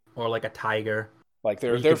example. Or like a tiger. Like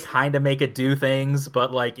they're kind of make it do things,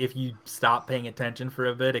 but like if you stop paying attention for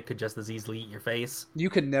a bit, it could just as easily eat your face. You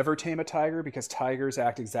could never tame a tiger because tigers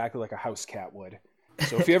act exactly like a house cat would.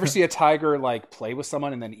 So if you ever see a tiger like play with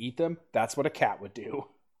someone and then eat them, that's what a cat would do.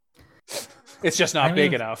 It's just not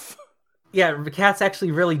big enough. Yeah, cats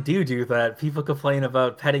actually really do that. People complain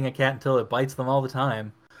about petting a cat until it bites them all the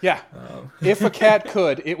time. Yeah. If a cat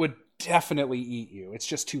could, it would definitely eat you. It's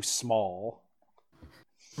just too small.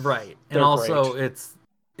 Right. And also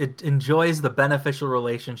it enjoys the beneficial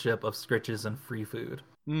relationship of scritches and free food.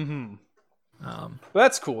 Mm-hmm.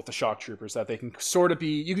 That's cool with the shock troopers, that they can sort of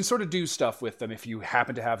you can sort of do stuff with them if you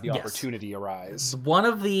happen to have the opportunity arise. One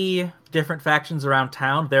of the different factions around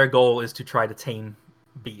town, their goal is to try to tame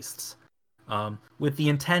beasts. With the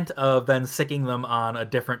intent of then sicking them on a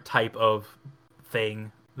different type of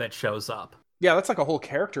thing that shows up. Yeah, that's like a whole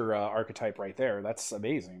character archetype right there. That's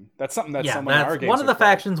amazing. That's something that someone in our games one of the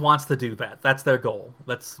factions wants to do that. That's their goal.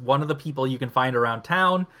 That's one of the people you can find around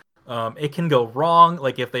town. It can go wrong,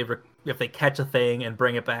 like if they catch a thing and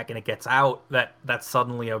bring it back and it gets out, that's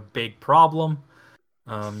suddenly a big problem.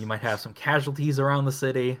 You might have some casualties around the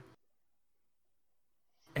city.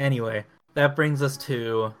 Anyway, that brings us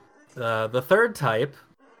to the third type.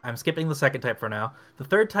 I'm skipping the second type for now. The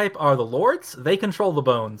third type are the lords. They control the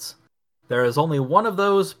bones. There is only one of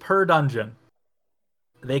those per dungeon.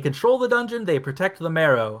 They control the dungeon, they protect the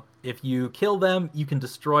marrow. If you kill them, you can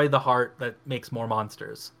destroy the heart that makes more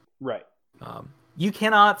monsters. Right. You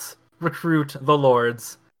cannot recruit the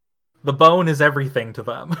lords. The bone is everything to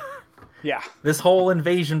them. Yeah. This whole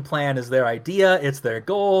invasion plan is their idea, it's their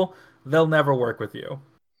goal. They'll never work with you.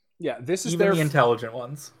 Yeah, this is even the intelligent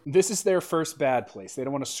ones. This is their first bad place. They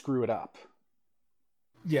don't want to screw it up.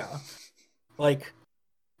 Yeah. Like,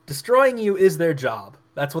 destroying you is their job.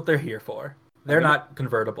 That's what they're here for. They're not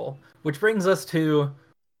convertible. Which brings us to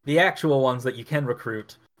the actual ones that you can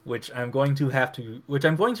recruit, which I'm going to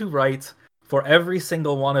write for every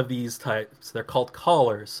single one of these types. They're called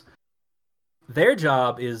callers. Their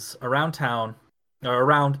job is around town, or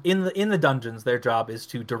around in the dungeons. Their job is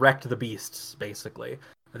to direct the beasts, basically.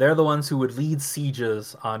 They're the ones who would lead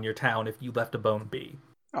sieges on your town if you left a bone be.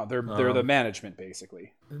 Oh, they're the management,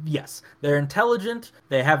 basically. Yes. They're intelligent.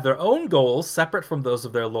 They have their own goals, separate from those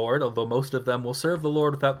of their lord, although most of them will serve the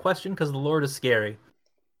lord without question, because the lord is scary.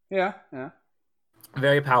 Yeah.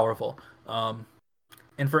 Very powerful.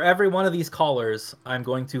 And for every one of these callers, I'm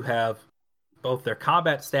going to have both their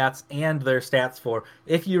combat stats and their stats for,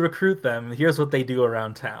 if you recruit them, here's what they do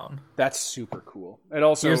around town. That's super cool. And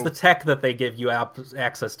also, here's the tech that they give you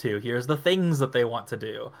access to. Here's the things that they want to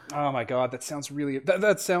do. Oh my god, that sounds really...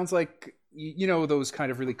 That sounds like, you know, those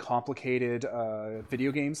kind of really complicated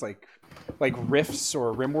video games, like Rifts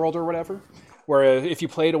or RimWorld or whatever, where if you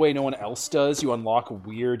play it a way no one else does, you unlock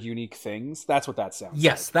weird, unique things. That's what that sounds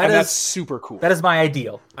like. That's super cool. That is my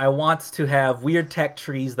ideal. I want to have weird tech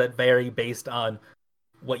trees that vary based on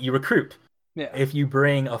what you recruit. Yeah. If you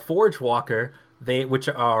bring a Forge Walker, which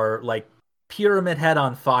are like Pyramid Head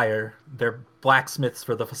on fire, they're blacksmiths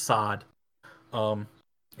for the facade.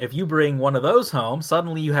 If you bring one of those home,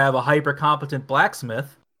 suddenly you have a hyper-competent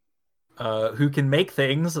blacksmith who can make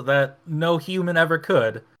things that no human ever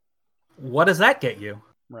could. What does that get you?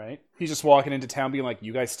 Right. He's just walking into town being like,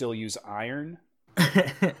 you guys still use iron?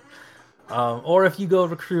 Or if you go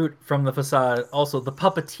recruit from the facade, also the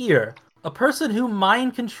puppeteer, a person who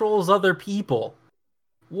mind controls other people.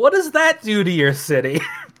 What does that do to your city?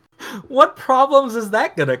 What problems is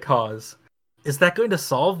that going to cause? Is that going to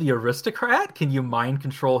solve the aristocrat? Can you mind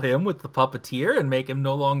control him with the puppeteer and make him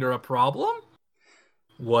no longer a problem?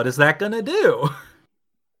 What is that going to do?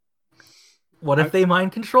 What if they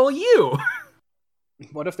mind control you?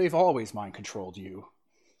 What if they've always mind controlled you?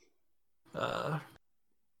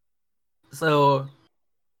 So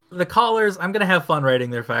the Callers, I'm gonna have fun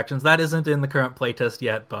writing their factions. That isn't in the current playtest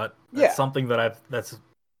yet, but that's something that's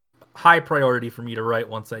high priority for me to write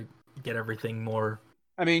once I get everything more.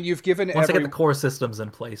 I mean, you've given once I get the core systems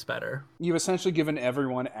in place better. You've essentially given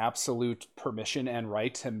everyone absolute permission and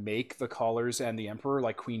right to make the Callers and the Emperor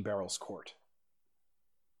like Queen Beryl's court.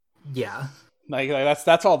 Yeah. Like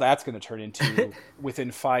that's all that's going to turn into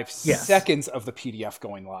within 5 seconds of the PDF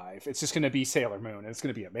going live. It's just going to be Sailor Moon, and it's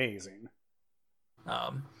going to be amazing.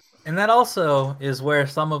 And that also is where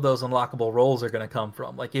some of those unlockable roles are going to come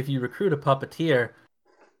from. Like if you recruit a puppeteer,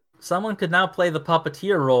 someone could now play the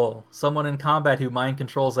puppeteer role. Someone in combat who mind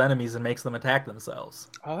controls enemies and makes them attack themselves.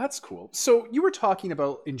 Oh, that's cool. So you were talking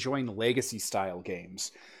about enjoying legacy-style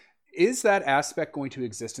games. Is that aspect going to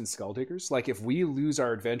exist in Skulldiggers? Like, if we lose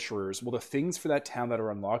our adventurers, will the things for that town that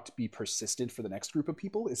are unlocked be persistent for the next group of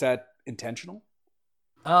people? Is that intentional?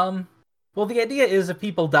 Well, the idea is if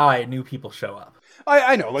people die, new people show up.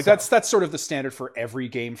 I know, like that's sort of the standard for every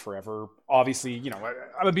game forever. Obviously, you know,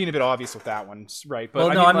 I'm being a bit obvious with that one, right?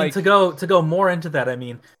 But well, I mean to go more into that, I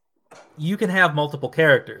mean, you can have multiple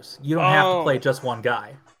characters. You don't have to play just one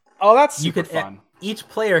guy. Oh, that's super fun. Each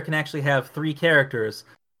player can actually have 3 characters.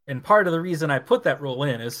 And part of the reason I put that rule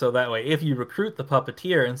in is so that way, if you recruit the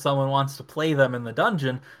puppeteer and someone wants to play them in the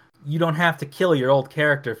dungeon, you don't have to kill your old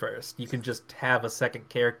character first. You can just have a second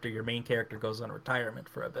character. Your main character goes on retirement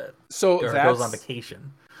for a bit. Or goes on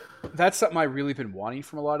vacation. That's something I've really been wanting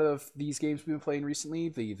from a lot of these games we've been playing recently.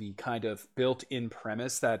 The kind of built-in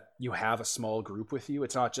premise that you have a small group with you.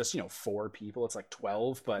 It's not just, 4 people. It's like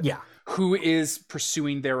 12. But who is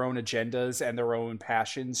pursuing their own agendas and their own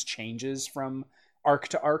passions changes from arc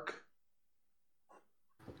to arc.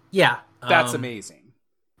 Yeah. That's amazing.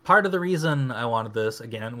 Part of the reason I wanted this,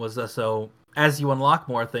 again, was so as you unlock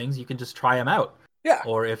more things, you can just try them out. Yeah.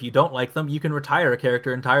 Or if you don't like them, you can retire a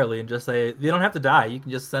character entirely and just say, you don't have to die. You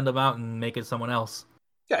can just send them out and make it someone else.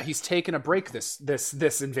 Yeah, he's taken a break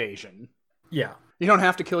this invasion. Yeah. You don't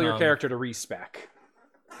have to kill your character to respec.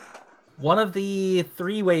 One of the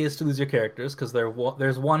 3 ways to lose your characters, because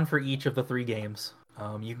there's one for each of the 3 games.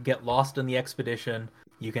 You can get lost in the expedition,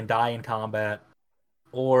 you can die in combat,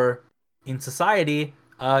 or in society,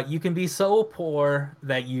 you can be so poor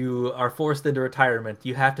that you are forced into retirement.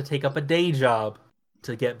 You have to take up a day job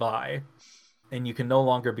to get by, and you can no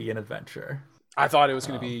longer be an adventurer. I thought it was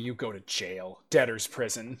going to be you go to jail, debtor's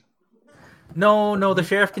prison. No, the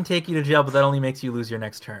sheriff can take you to jail, but that only makes you lose your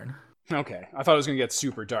next turn. Okay, I thought it was going to get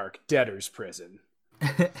super dark. Debtor's prison.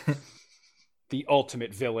 The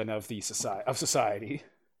ultimate villain of society.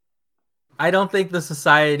 I don't think the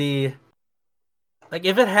society... Like,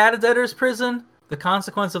 if it had a debtor's prison, the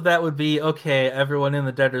consequence of that would be, okay, everyone in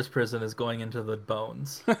the debtor's prison is going into the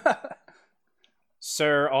bones.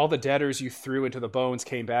 Sir, all the debtors you threw into the bones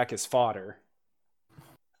came back as fodder.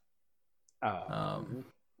 Yeah.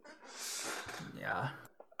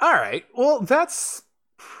 All right. Well, that's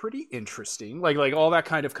pretty interesting. Like all that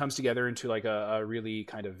kind of comes together into like a really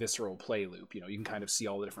kind of visceral play loop. You can kind of see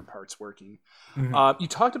all the different parts working. Mm-hmm. You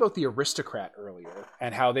talked about the aristocrat earlier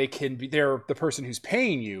and how they're the person who's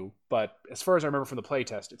paying you, but as far as I remember from the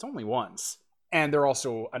playtest, it's only once. And they're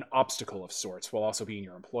also an obstacle of sorts while also being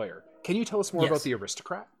your employer. Can you tell us more about the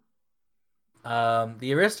aristocrat?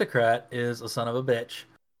 The aristocrat is a son of a bitch.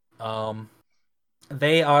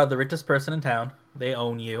 They are the richest person in town. They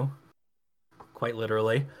own you. Quite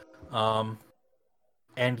literally.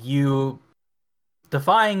 And you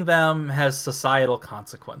defying them has societal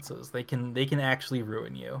consequences. They can actually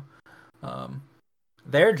ruin you.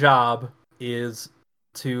 Their job is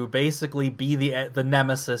to basically be the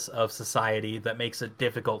nemesis of society that makes it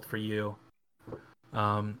difficult for you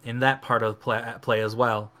in that part of play as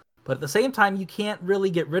well. But at the same time, you can't really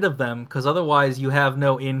get rid of them because otherwise you have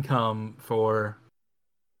no income for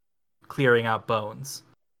clearing out bones.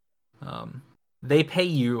 They pay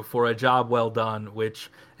you for a job well done, which,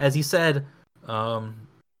 as you said,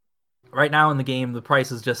 right now in the game, the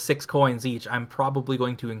price is just 6 coins each. I'm probably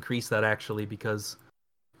going to increase that, actually, because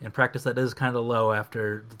In practice, that is kind of low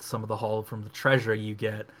after some of the haul from the treasure you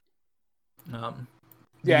get.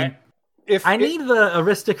 Yeah. I need the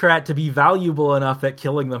aristocrat to be valuable enough that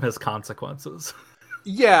killing them has consequences.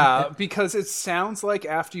 Yeah, because it sounds like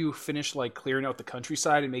after you finish like clearing out the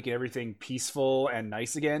countryside and making everything peaceful and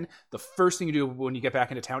nice again, the first thing you do when you get back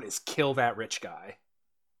into town is kill that rich guy.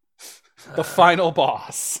 The final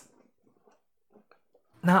boss.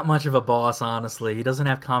 Not much of a boss, honestly. He doesn't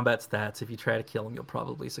have combat stats. If you try to kill him, you'll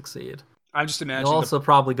probably succeed. I'm just imagining you'll also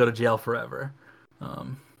probably go to jail forever.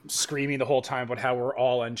 Screaming the whole time about how we're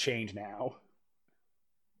all unchained now.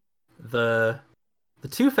 The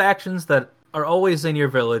two factions that are always in your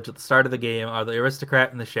village at the start of the game are the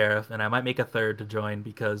aristocrat and the sheriff, and I might make a third to join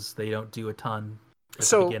because they don't do a ton at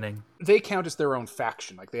the beginning. They count as their own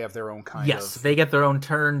faction, like they have their own kind of... Yes, they get their own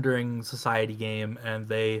turn during society game, and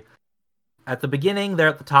they... At the beginning, they're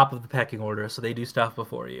at the top of the pecking order, so they do stuff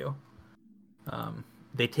before you.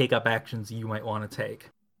 They take up actions you might want to take.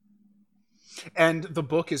 And the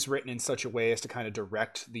book is written in such a way as to kind of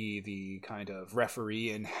direct the kind of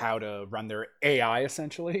referee in how to run their AI,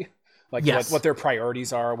 essentially. Like what their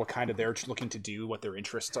priorities are, what kind of they're looking to do, what their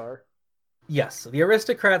interests are. Yes, the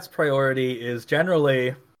aristocrat's priority is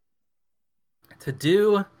generally to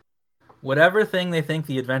do whatever thing they think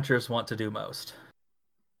the adventurers want to do most.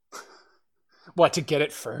 What, to get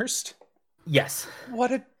it first? Yes.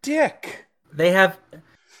 What a dick!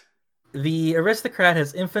 The aristocrat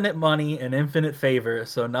has infinite money and infinite favor,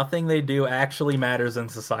 so nothing they do actually matters in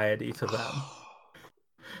society to them.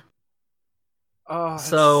 Oh,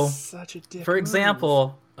 so such a dick for move.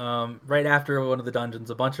 Example, right after one of the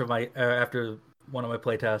dungeons, after one of my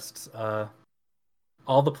playtests,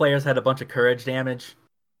 all the players had a bunch of courage damage.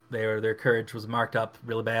 Their courage was marked up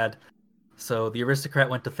really bad. So the aristocrat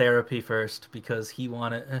went to therapy first because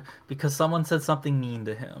because someone said something mean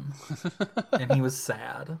to him, and he was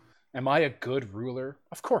sad. Am I a good ruler?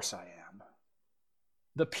 Of course I am.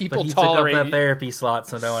 The people took tolerate up that therapy slot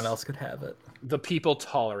so no one else could have it. The people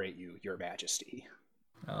tolerate you, Your Majesty.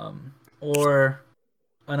 Or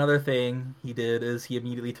another thing he did is he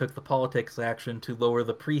immediately took the politics action to lower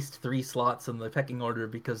the priest 3 slots in the pecking order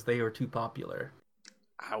because they were too popular.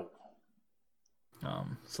 Ow.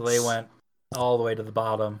 So they went all the way to the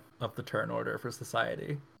bottom of the turn order for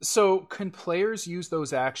society. So can players use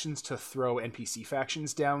those actions to throw NPC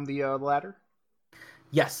factions down the ladder?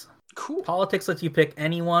 Yes. Cool. Politics lets you pick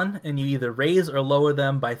anyone, and you either raise or lower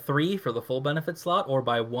them by 3 for the full benefit slot, or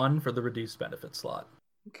by 1 for the reduced benefit slot.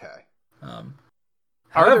 Okay.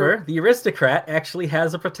 However, the aristocrat actually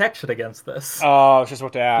has a protection against this. Oh, I was just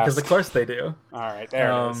about to ask. Because of course they do. All right,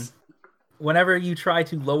 there it is. Whenever you try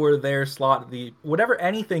to lower their slot, whatever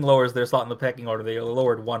anything lowers their slot in the pecking order, they are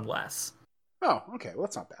lowered 1 less. Oh, okay. Well,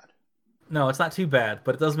 that's not bad. No, it's not too bad,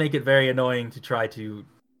 but it does make it very annoying to try to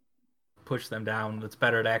push them down. It's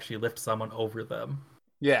better to actually lift someone over them.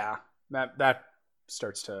 Yeah, that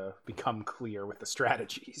starts to become clear with the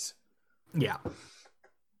strategies. Yeah.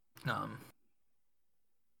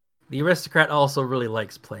 The aristocrat also really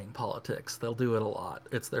likes playing politics. They'll do it a lot.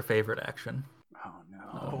 It's their favorite action. Oh,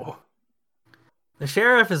 no. The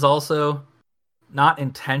sheriff is also not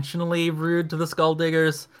intentionally rude to the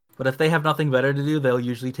Skulldiggers, but if they have nothing better to do, they'll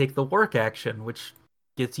usually take the work action, which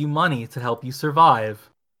gets you money to help you survive.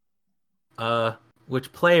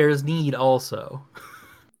 Which players need also.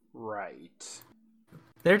 Right.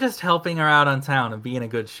 They're just helping her out on town and being a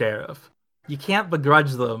good sheriff. You can't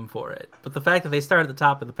begrudge them for it, but the fact that they start at the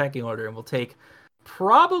top of the pecking order and will take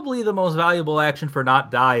probably the most valuable action for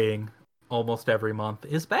not dying almost every month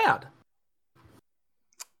is bad.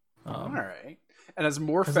 All right. And as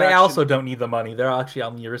more factions... They also don't need the money. They're actually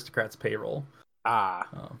on the aristocrat's payroll.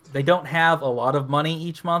 They don't have a lot of money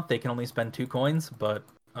each month. They can only spend 2 coins, but,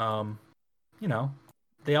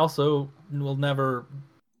 they also will never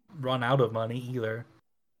run out of money either.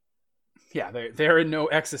 Yeah, they're in no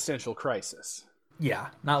existential crisis. Yeah,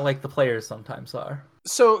 not like the players sometimes are.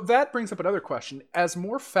 So that brings up another question. As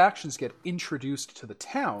more factions get introduced to the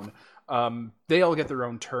town, they all get their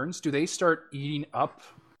own turns. Do they start eating up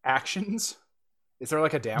actions? Is there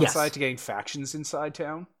like a downside to getting factions inside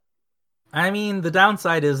town? I mean, the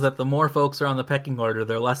downside is that the more folks are on the pecking order,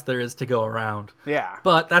 the less there is to go around. Yeah.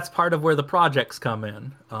 But that's part of where the projects come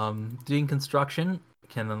in. Doing construction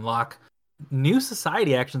can unlock new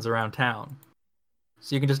society actions around town.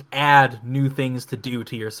 So you can just add new things to do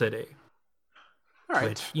to your city. All right.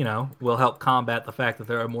 Which, will help combat the fact that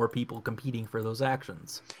there are more people competing for those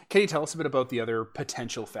actions. Can you tell us a bit about the other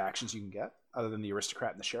potential factions you can get, other than the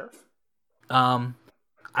aristocrat and the sheriff?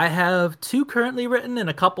 I have 2 currently written and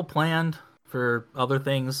a couple planned for other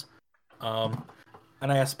things.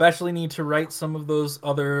 And I especially need to write some of those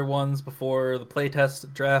other ones before the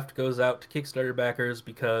playtest draft goes out to Kickstarter backers,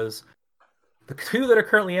 because the two that are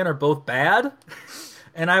currently in are both bad.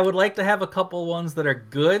 And I would like to have a couple ones that are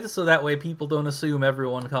good, so that way people don't assume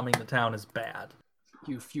everyone coming to town is bad.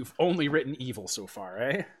 You've only written evil so far,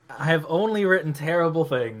 eh? I have only written terrible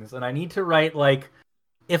things, and I need to write, like,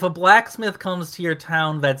 if a blacksmith comes to your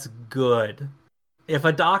town, that's good. If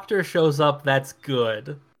a doctor shows up, that's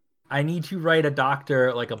good. I need to write a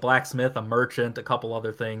doctor, like a blacksmith, a merchant, a couple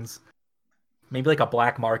other things. Maybe like a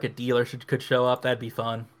black market dealer could show up. That'd be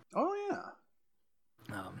fun. Oh,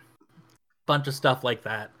 yeah. Bunch of stuff like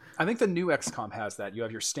that. I think the new XCOM has that. You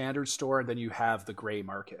have your standard store, and then you have the gray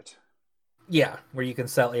market. Yeah, where you can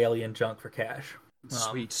sell alien junk for cash.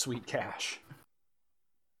 Sweet cash.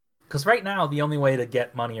 Because right now, the only way to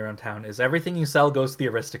get money around town is everything you sell goes to the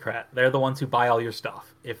aristocrat. They're the ones who buy all your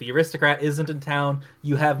stuff. If the aristocrat isn't in town,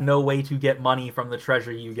 you have no way to get money from the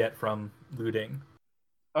treasure you get from looting.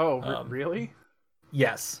 Oh, really?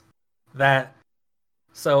 Yes.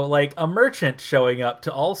 So, like, a merchant showing up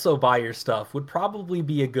to also buy your stuff would probably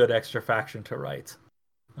be a good extra faction to write.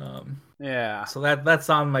 Yeah. So that's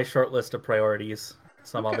on my short list of priorities.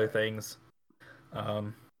 Some other things.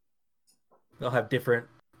 They'll have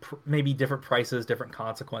maybe different prices, different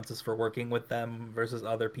consequences for working with them versus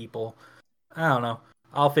other people. I don't know.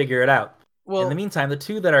 I'll figure it out. Well, in the meantime, the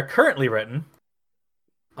two that are currently written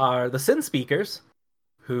are the Sin Speakers,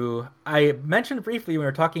 who I mentioned briefly when we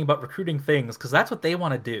were talking about recruiting things, because that's what they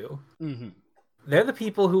want to do. Mm-hmm. They're the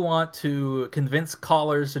people who want to convince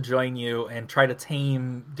callers to join you and try to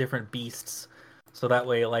tame different beasts. So that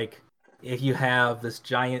way, like, if you have this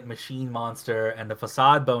giant machine monster and a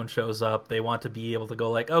facade bone shows up, they want to be able to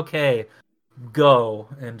go like, okay, go,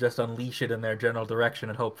 and just unleash it in their general direction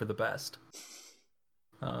and hope for the best.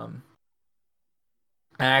 I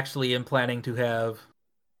actually am planning to have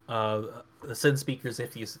the Sin Speakers,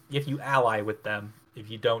 if you ally with them, if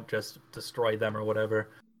you don't just destroy them or whatever,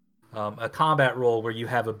 a combat role where you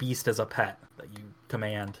have a beast as a pet that you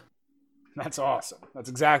command. That's awesome. That's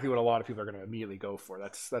exactly what a lot of people are going to immediately go for.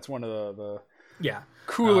 That's one of the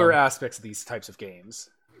cooler aspects of these types of games.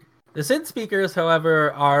 The Sin Speakers,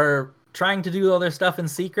 however, are trying to do all their stuff in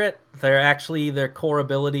secret. Their core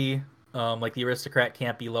ability, like the aristocrat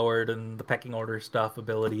can't be lowered and the pecking order stuff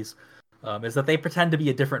abilities, is that they pretend to be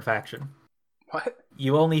a different faction. What?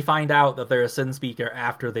 You only find out that they're a Sin Speaker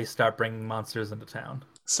after they start bringing monsters into town.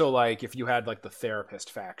 So, like, if you had, like, the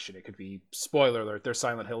Therapist faction, it could be, spoiler alert, they're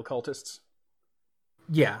Silent Hill cultists?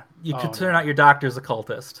 Yeah, you could turn out your doctor's a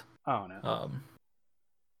cultist. Oh, no.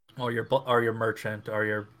 Or your merchant, or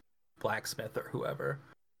your blacksmith, or whoever.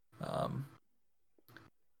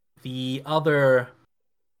 The other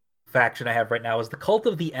faction I have right now is the Cult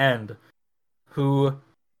of the End, who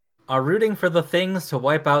are rooting for the things to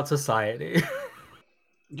wipe out society.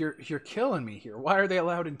 You're killing me here. Why are they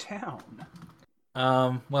allowed in town?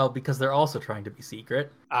 Well, because they're also trying to be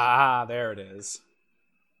secret. Ah, there it is.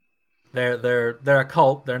 They're a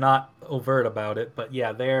cult. They're not overt about it, but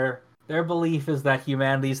yeah, their belief is that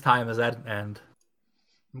humanity's time is at an end.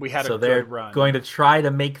 We had so a they're good run. Going to try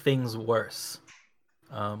to make things worse.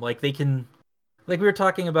 Like we were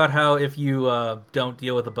talking about how if you don't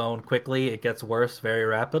deal with a bone quickly, it gets worse very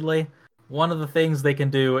rapidly. One of the things they can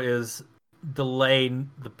do is delay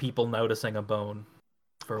the people noticing a bone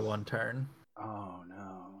for one turn. Oh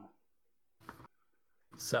no!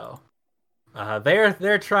 So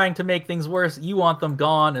they're trying to make things worse. You want them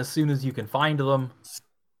gone as soon as you can find them.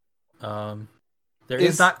 There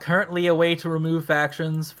is not currently a way to remove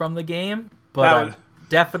factions from the game, but I'm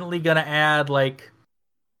definitely gonna add like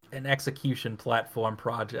an execution platform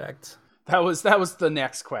project. That was the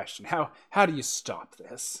next question. How do you stop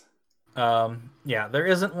this? Yeah, there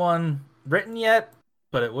isn't one written yet,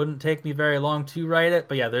 but it wouldn't take me very long to write it.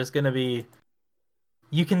 But yeah, there's gonna be.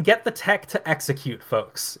 You can get the tech to execute,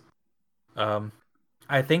 folks.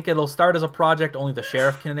 I think it'll start as a project only the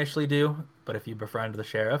sheriff can initially do, but if you befriend the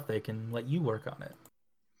sheriff, they can let you work on it.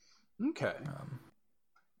 Okay.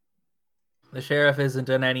 The sheriff isn't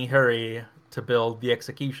in any hurry to build the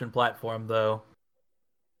execution platform, though,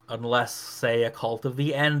 unless, say, a Cult of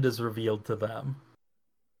the End is revealed to them.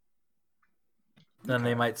 Then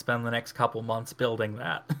they might spend the next couple months building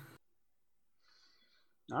that.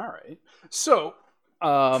 All right. So,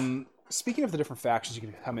 speaking of the different factions you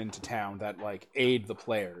can come into town that like aid the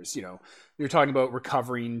players, you know, you're talking about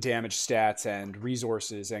recovering damage stats and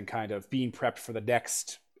resources and kind of being prepped for the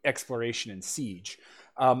next exploration and siege.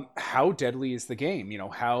 How deadly is the game? You know,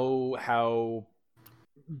 how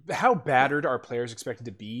battered are players expected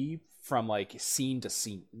to be from like scene to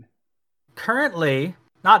scene? Currently,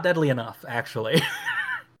 not deadly enough, actually.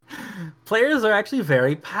 Players are actually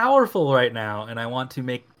very powerful right now, and I want to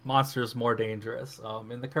make monsters more dangerous.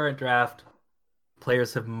 In the current draft,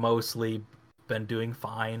 players have mostly been doing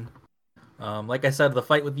fine. Like I said, the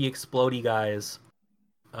fight with the explodey guys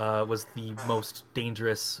was the most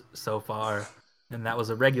dangerous so far, and that was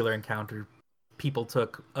a regular encounter. People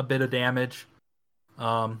took a bit of damage.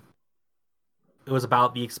 It was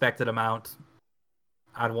about the expected amount.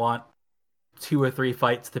 I'd want 2 or 3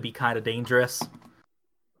 fights to be kind of dangerous.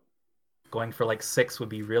 Going for like 6 would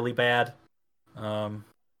be really bad. And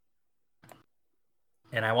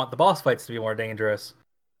I want the boss fights to be more dangerous.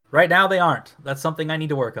 Right now they aren't. That's something I need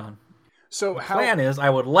to work on. So the plan is I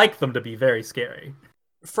would like them to be very scary.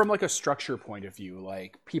 From like a structure point of view,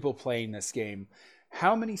 like people playing this game,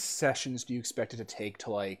 how many sessions do you expect it to take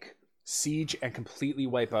to like siege and completely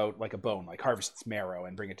wipe out like a bone, like harvest its marrow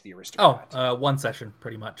and bring it to the aristocrat? 1 session,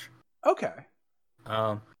 pretty much. Okay.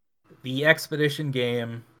 The expedition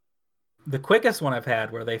game, the quickest one I've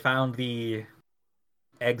had where they found the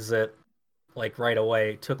exit like right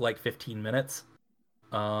away took like 15 minutes.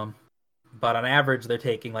 But on average they're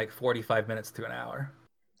taking like 45 minutes to an hour.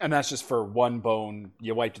 And that's just for one bone.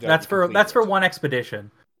 You wiped it out. That's for one expedition.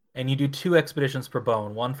 And you do 2 expeditions per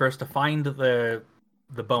bone. One first to find the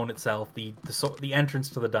bone itself, the entrance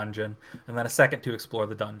to the dungeon, and then a second to explore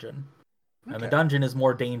the dungeon. Okay. And the dungeon is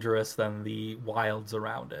more dangerous than the wilds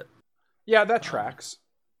around it. Yeah, that tracks.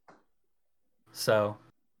 So,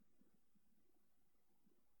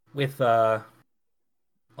 with lost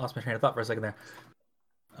my train of thought for a second there.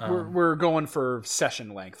 We're going for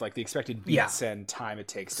session length, like the expected beats and time it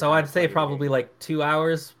takes. So I'd say probably like 2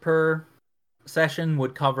 hours per session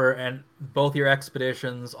would cover and both your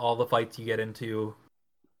expeditions, all the fights you get into,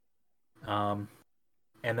 and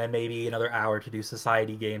then maybe another hour to do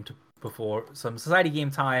society game before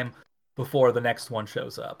time before the next one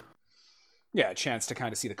shows up. Yeah, a chance to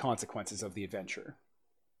kind of see the consequences of the adventure.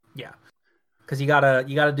 Yeah, because you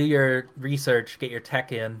gotta do your research, get your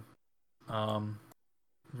tech in,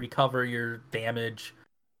 recover your damage,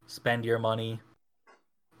 spend your money,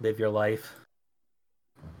 live your life,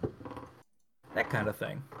 that kind of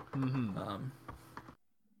thing. Mm-hmm.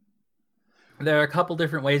 There are a couple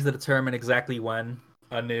different ways to determine exactly when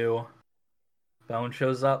a new bone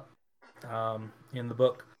shows up in the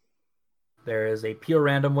book. There is a pure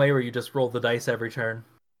random way where you just roll the dice every turn,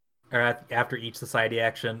 or after each society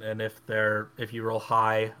action, and if you roll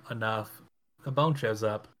high enough, a bone shows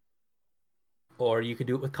up. Or you could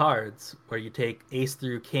do it with cards, where you take ace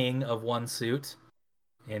through king of one suit,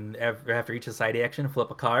 and after each society action, flip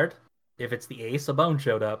a card. If it's the ace, a bone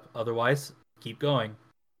showed up. Otherwise, keep going.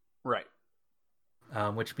 Right.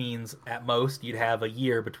 Which means, at most, you'd have a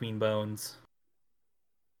year between bones.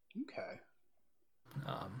 Okay.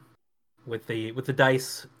 With the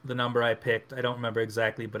dice, the number I picked, I don't remember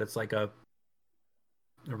exactly, but it's like a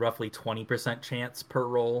roughly 20% chance per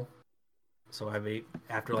roll. So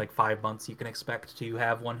after like 5 months, you can expect to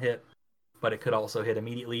have one hit, but it could also hit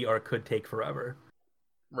immediately, or it could take forever.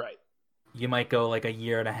 Right. You might go like a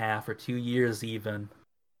year and a half or 2 years even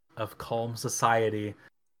of calm society,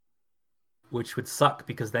 which would suck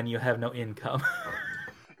because then you have no income.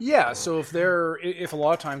 Yeah, so if a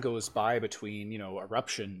lot of time goes by between,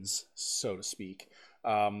 eruptions, so to speak,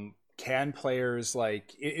 can players,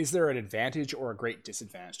 is there an advantage or a great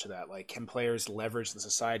disadvantage to that? Like, can players leverage the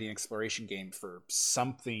society and exploration game for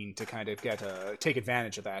something to kind of take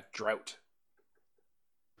advantage of that drought?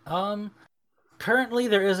 Currently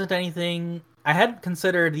there isn't anything. I hadn't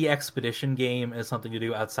considered the expedition game as something to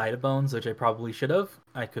do outside of Bones, which I probably should have.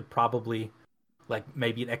 I could probably,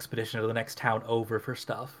 maybe an expedition to the next town over for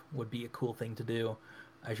stuff would be a cool thing to do.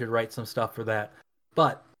 I should write some stuff for that.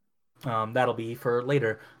 But that'll be for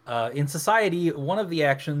later. In society, one of the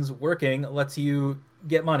actions, working, lets you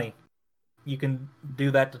get money. You can do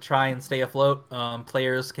that to try and stay afloat.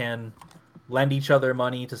 Players can lend each other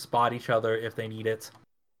money to spot each other if they need it.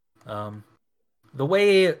 The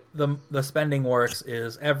way the spending works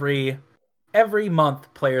is every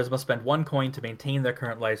month players must spend 1 coin to maintain their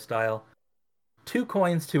current lifestyle, 2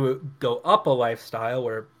 coins to go up a lifestyle,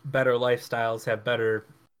 where better lifestyles have better...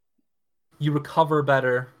 You recover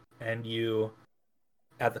better, and you,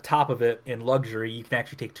 at the top of it, in luxury, you can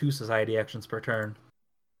actually take 2 society actions per turn.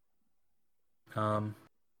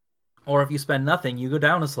 Or if you spend nothing, you go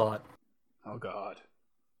down a slot. Oh, God.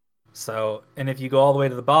 So, and if you go all the way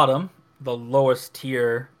to the bottom, the lowest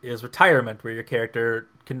tier is retirement, where your character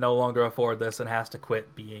can no longer afford this and has to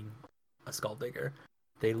quit being a Skulldigger.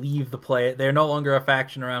 They leave the play. They're no longer a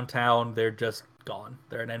faction around town. They're just gone.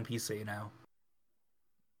 They're an NPC now.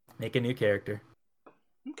 Make a new character.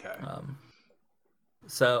 Okay.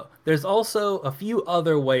 So there's also a few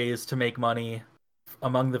other ways to make money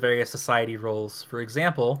among the various society roles. For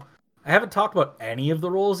example, I haven't talked about any of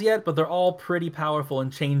the roles yet, but they're all pretty powerful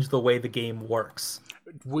and change the way the game works.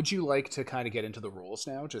 Would you like to kind of get into the rules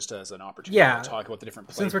now, just as an opportunity to talk about the different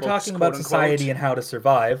playbooks? Since we're talking about society and how to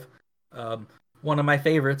survive, one of my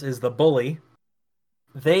favorites is the bully.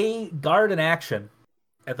 They guard an action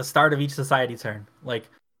at the start of each society turn. Like,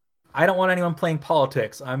 I don't want anyone playing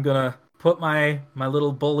politics. I'm gonna put my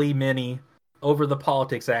little bully mini over the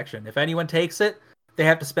politics action. If anyone takes it, they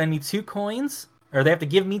have to spend me 2 coins, or they have to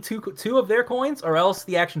give me two of their coins, or else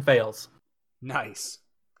the action fails. Nice.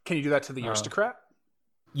 Can you do that to the aristocrat?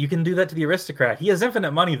 You can do that to the aristocrat. He has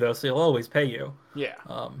infinite money, though, so he'll always pay you. Yeah.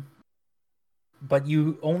 But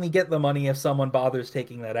you only get the money if someone bothers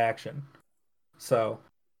taking that action. So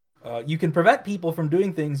you can prevent people from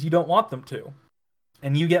doing things you don't want them to.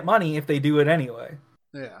 And you get money if they do it anyway.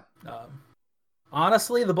 Yeah.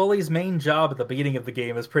 Honestly, the bully's main job at the beginning of the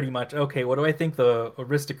game is pretty much, okay, what do I think the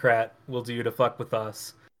aristocrat will do to fuck with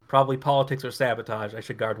us? Probably politics or sabotage. I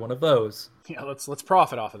should guard one of those. Yeah, let's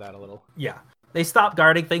profit off of that a little. Yeah. They stop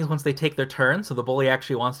guarding things once they take their turn, so the bully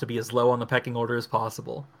actually wants to be as low on the pecking order as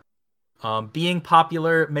possible. Being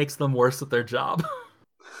popular makes them worse at their job.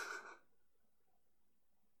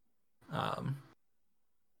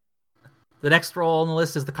 The next role on the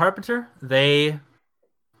list is the carpenter.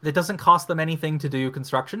 It doesn't cost them anything to do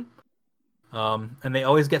construction. And they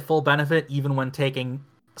always get full benefit even when taking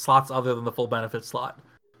slots other than the full benefit slot.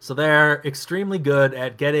 So they're extremely good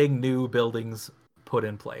at getting new buildings put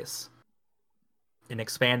in place and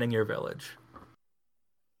expanding your village.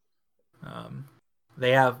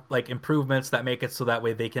 They have like improvements that make it so that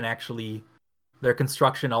way they can actually, their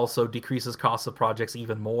construction also decreases costs of projects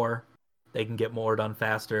even more. They can get more done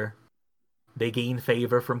faster. They gain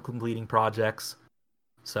favor from completing projects.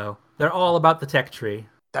 So they're all about the tech tree.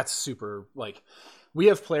 That's super, like, we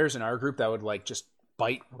have players in our group that would like just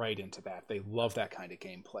bite right into that. They love that kind of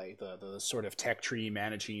gameplay. The sort of tech tree,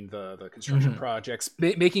 managing the construction projects,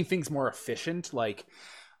 making things more efficient. Like,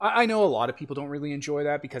 I know a lot of people don't really enjoy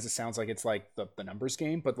that because it sounds like it's like the numbers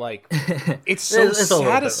game, but like it's so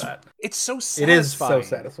satisfying. It's so satisfying. It is so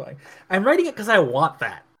satisfying. I'm writing it because I want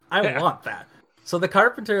that. I want that. So the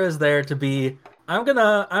carpenter is there to be, I'm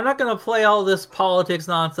not gonna play all this politics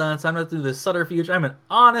nonsense. I'm gonna do this subterfuge. I'm an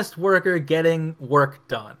honest worker getting work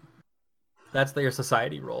done. That's their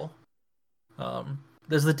society role.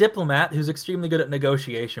 There's the diplomat who's extremely good at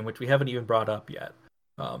negotiation, which we haven't even brought up yet.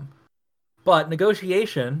 But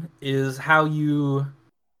negotiation is how you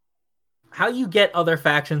get other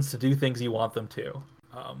factions to do things you want them to.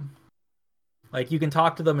 Like, you can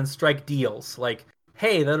talk to them and strike deals. Like,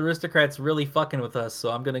 hey, that aristocrat's really fucking with us, so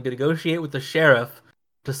I'm going to negotiate with the sheriff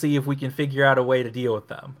to see if we can figure out a way to deal with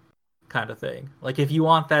them, kind of thing. Like, if you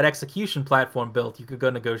want that execution platform built, you could go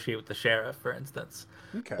negotiate with the sheriff, for instance.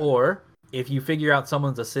 Okay. Or, if you figure out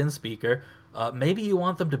someone's a sin speaker, maybe you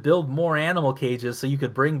want them to build more animal cages so you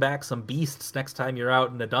could bring back some beasts next time you're out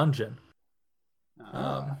in a dungeon.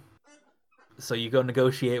 So you go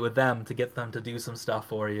negotiate with them to get them to do some stuff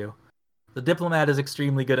for you. The diplomat is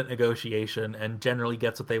extremely good at negotiation and generally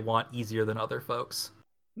gets what they want easier than other folks.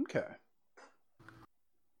 Okay.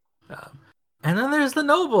 And then there's the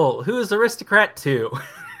noble, who is aristocrat too.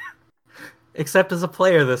 Except as a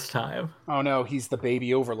player this time. Oh no, he's the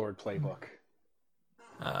baby overlord playbook.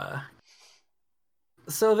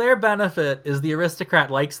 So their benefit is the aristocrat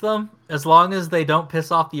likes them. As long as they don't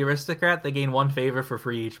piss off the aristocrat, they gain 1 favor for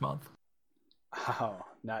free each month. Oh,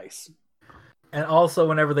 nice. And also,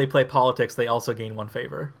 whenever they play politics, they also gain 1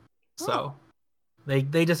 favor. So they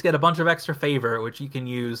just get a bunch of extra favor, which you can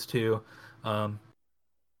use to...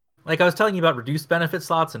 like I was telling you about reduced benefit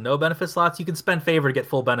slots and no benefit slots, you can spend favor to get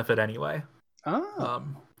full benefit anyway.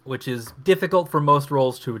 Which is difficult for most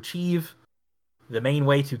roles to achieve. The main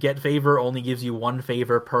way to get favor only gives you 1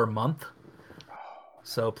 favor per month.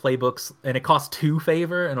 So playbooks... And it costs 2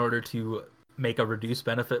 favor in order to make a reduced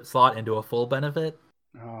benefit slot into a full benefit.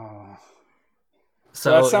 Oh...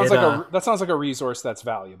 So that sounds like a resource that's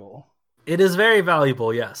valuable. It is very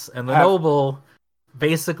valuable, yes. And the noble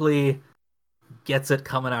basically gets it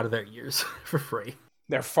coming out of their ears for free.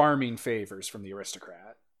 They're farming favors from the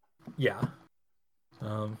aristocrat. Yeah.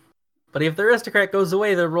 But if the aristocrat goes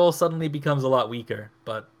away, the role suddenly becomes a lot weaker.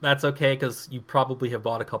 But that's okay, because you probably have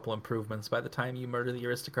bought a couple improvements by the time you murder the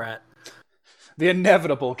aristocrat. The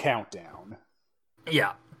inevitable countdown.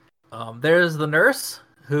 Yeah. There's the nurse,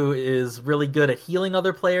 who is really good at healing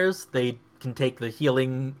other players. They can take the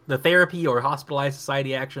therapy or hospitalized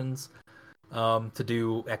society actions to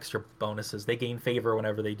do extra bonuses. They gain favor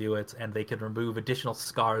whenever they do it, and they can remove additional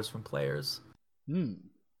scars from players.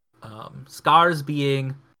 Scars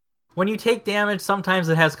being when you take damage, sometimes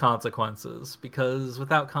it has consequences, because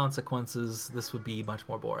without consequences, this would be much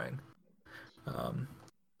more boring.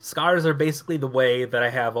 Scars are basically the way that I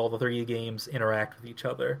have all the 3 games interact with each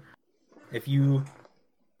other. If you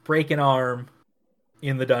break an arm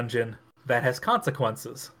in the dungeon, that has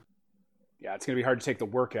consequences. Yeah, it's going to be hard to take the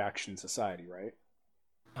work action in society, right?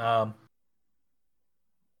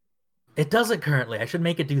 It doesn't currently. I should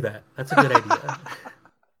make it do that. That's a good idea.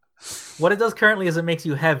 What it does currently is it makes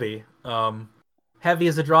you heavy. Heavy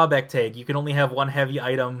is a drawback tag. You can only have 1 heavy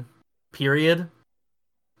item, period.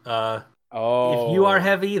 If you are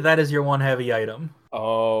heavy, that is your 1 heavy item.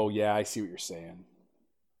 Oh, yeah, I see what you're saying.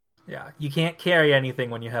 Yeah, you can't carry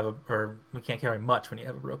anything when you have you can't carry much when you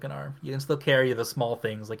have a broken arm. You can still carry the small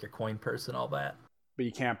things like your coin purse and all that. But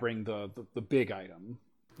you can't bring the big item.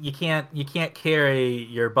 You can't carry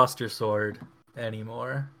your Buster Sword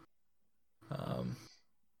anymore.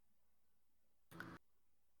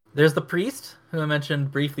 There's the priest, who I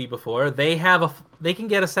mentioned briefly before. They can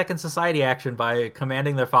get a second society action by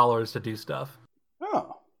commanding their followers to do stuff.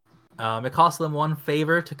 Oh. It costs them 1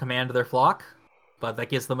 favor to command their flock, but that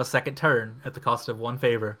gives them a second turn at the cost of 1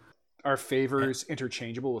 favor. Are favors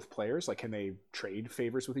interchangeable with players? Like, can they trade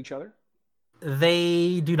favors with each other?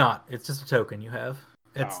 They do not. It's just a token you have.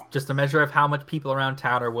 It's just a measure of how much people around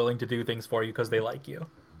town are willing to do things for you because they like you.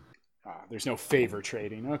 There's no favor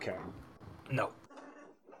trading. Okay. No.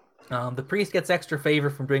 The priest gets extra favor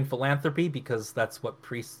from doing philanthropy because that's what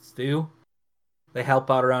priests do. They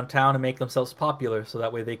help out around town and make themselves popular so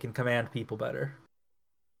that way they can command people better.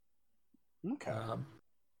 Okay.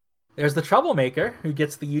 There's the troublemaker, who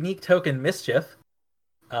gets the unique token Mischief.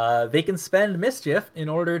 They can spend Mischief in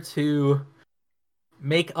order to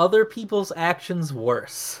make other people's actions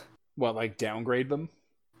worse. What, like downgrade them?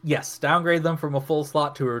 Yes, downgrade them from a full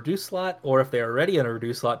slot to a reduced slot, or if they are already in a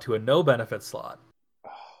reduced slot, to a no-benefit slot.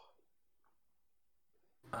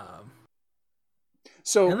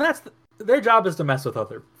 And their job is to mess with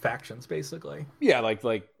other factions, basically. Yeah,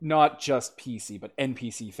 like not just PC, but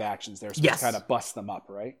NPC factions. They're supposed to kind of bust them up,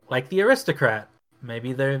 right? Like the aristocrat.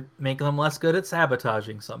 Maybe they're making them less good at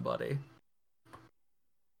sabotaging somebody.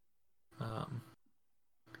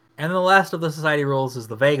 And the last of the society rules is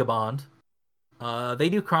the vagabond. They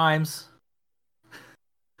do crimes.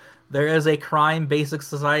 There is a crime basic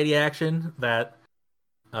society action that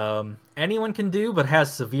anyone can do, but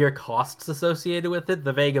has severe costs associated with it.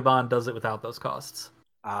 The vagabond does it without those costs.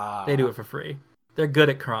 They do it for free. They're good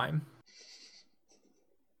at crime.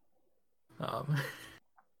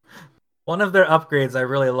 One of their upgrades I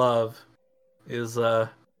really love is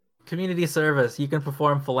community service. You can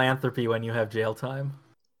perform philanthropy when you have jail time.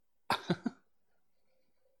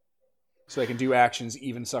 So they can do actions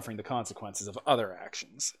even suffering the consequences of other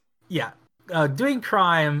actions. Yeah. Doing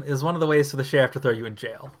crime is one of the ways for the sheriff to throw you in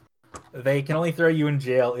jail. They can only throw you in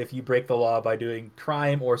jail if you break the law by doing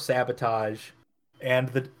crime or sabotage, and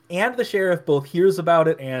the sheriff both hears about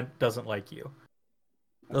it and doesn't like you.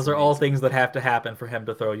 Those are all things that have to happen for him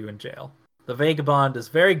to throw you in jail. The vagabond is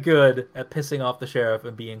very good at pissing off the sheriff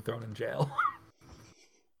and being thrown in jail.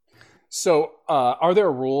 So, are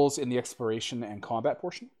there rules in the exploration and combat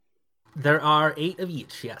portion? There are 8 of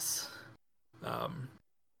each, yes.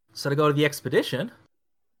 So to go to the expedition,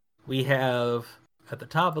 we have at the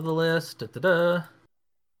top of the list the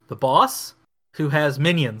boss, who has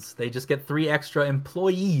minions. They just get 3 extra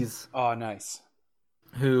employees. Oh, nice.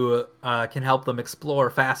 Who can help them explore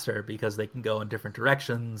faster because they can go in different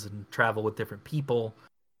directions and travel with different people.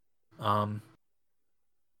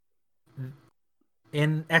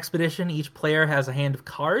 In Expedition, each player has a hand of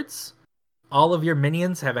cards. All of your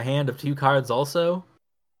minions have a hand of 2 cards also.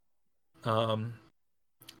 And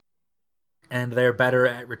they're better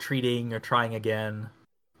at retreating or trying again.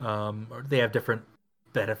 Or they have different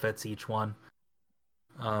benefits, each one.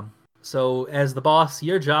 So as the boss,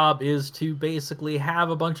 your job is to basically have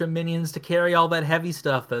a bunch of minions to carry all that heavy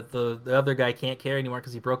stuff that the other guy can't carry anymore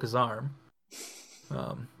because he broke his arm.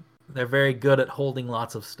 They're very good at holding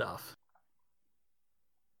lots of stuff.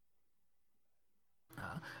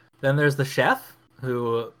 Then there's the chef,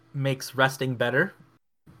 who makes resting better.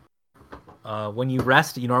 When you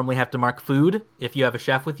rest, you normally have to mark food. If you have a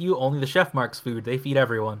chef with you, only the chef marks food. They feed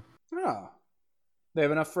everyone. Oh. They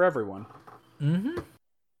have enough for everyone. Mm-hmm.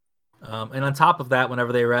 And on top of that,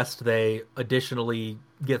 whenever they rest, they additionally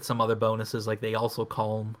get some other bonuses, like they also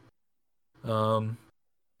calm. And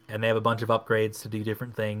they have a bunch of upgrades to do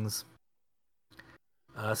different things.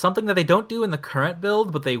 Something that they don't do in the current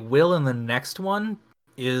build, but they will in the next one,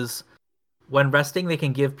 is when resting, they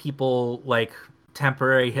can give people, like,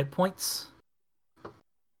 temporary hit points.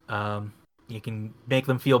 You can make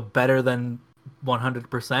them feel better than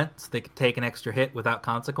 100%, so they can take an extra hit without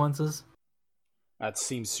consequences. That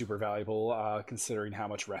seems super valuable, considering how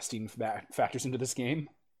much resting factors into this game.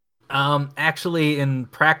 Actually, in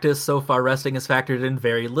practice, so far, resting is factored in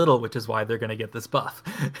very little, which is why they're going to get this buff.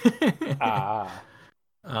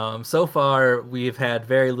 So far, we've had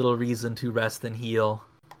very little reason to rest and heal.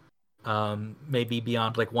 Maybe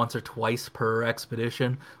beyond like once or twice per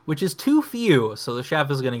expedition, which is too few. So the chef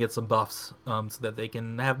is going to get some buffs so that they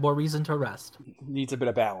can have more reason to rest. Needs a bit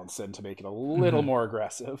of balance then to make it a little more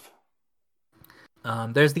aggressive.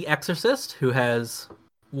 There's the Exorcist, who has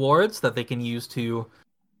wards that they can use to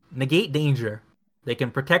negate danger. They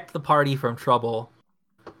can protect the party from trouble.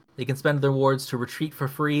 They can spend their wards to retreat for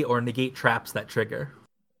free or negate traps that trigger.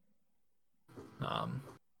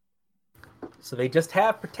 So they just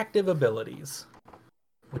have protective abilities,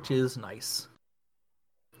 which is nice.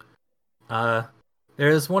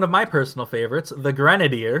 There's one of my personal favorites, the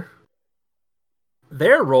Grenadier.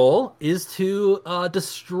 Their role is to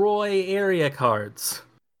destroy area cards.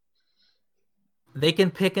 They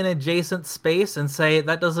can pick an adjacent space and say,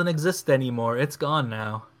 that doesn't exist anymore, it's gone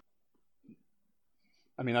now.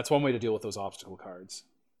 I mean, that's one way to deal with those obstacle cards.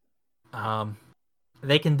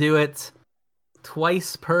 They can do it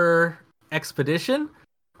twice per expedition,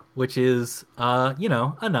 which is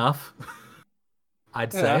enough.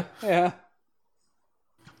 I'd say. Yeah.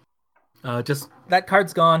 Just that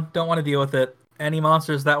card's gone, don't want to deal with it. Any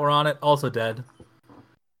monsters that were on it, also dead.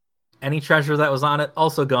 Any treasure that was on it,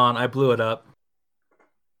 also gone. I blew it up.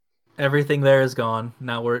 Everything there is gone.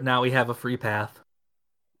 Now we have a free path.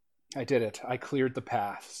 I did it. I cleared the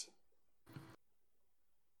paths.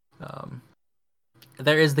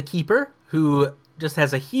 There is the Keeper, who just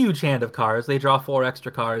has a huge hand of cards. They draw 4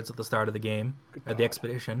 extra cards at the start of the game, at the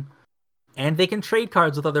expedition. And they can trade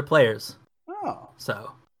cards with other players. Oh.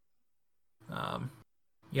 So,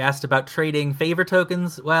 you asked about trading favor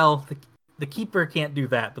tokens. Well, the Keeper can't do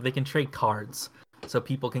that, but they can trade cards. So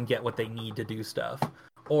people can get what they need to do stuff.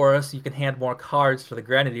 Or so you can hand more cards to the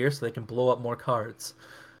Grenadier so they can blow up more cards.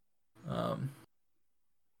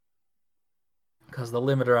 Because the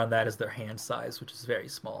limiter on that is their hand size, which is very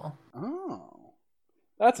small. Oh.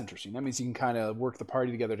 That's interesting. That means you can kind of work the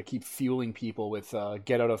party together to keep fueling people with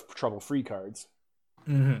get out of trouble free cards.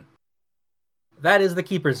 Mm-hmm. That is the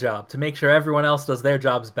Keeper's job, to make sure everyone else does their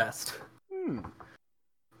jobs best.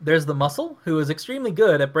 There's the Muscle, who is extremely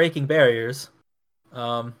good at breaking barriers.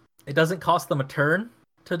 It doesn't cost them a turn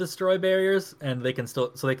to destroy barriers, and they can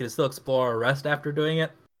still explore or rest after doing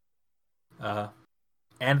it.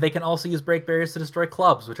 And they can also use break barriers to destroy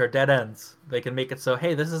clubs, which are dead ends. They can make it so,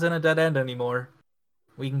 hey, this isn't a dead end anymore.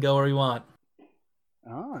 We can go where we want.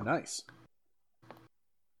 Oh, nice.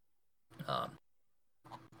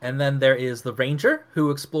 And then there is the Ranger, who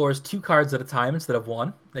explores 2 cards at a time instead of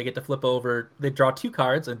 1. They get to flip over, they draw 2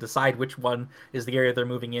 cards and decide which one is the area they're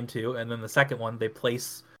moving into, and then the second one they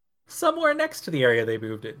place somewhere next to the area they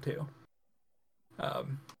moved into.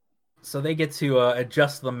 So they get to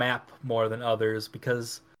adjust the map more than others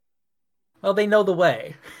because, well, they know the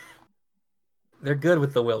way. They're good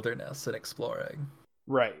with the wilderness and exploring.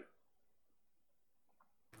 Right.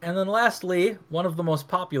 And then lastly, one of the most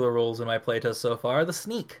popular roles in my playtest so far, the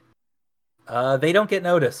Sneak. They don't get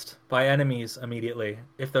noticed by enemies immediately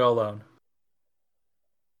if they're alone.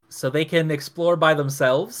 So they can explore by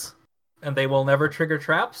themselves, and they will never trigger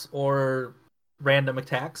traps or random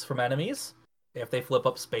attacks from enemies. If they flip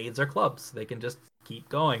up spades or clubs, they can just keep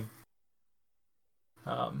going.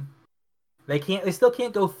 They still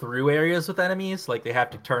can't go through areas with enemies, like they have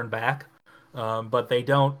to turn back. But they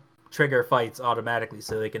don't trigger fights automatically,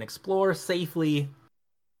 so they can explore safely,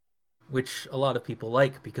 which a lot of people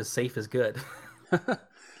like because safe is good.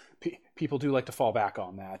 People do like to fall back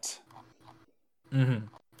on that. Mm-hmm.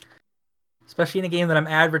 Especially in a game that I'm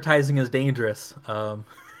advertising as dangerous.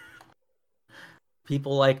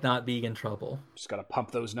 People like not being in trouble. Just gotta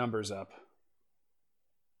pump those numbers up.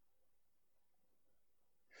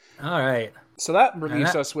 All right. So that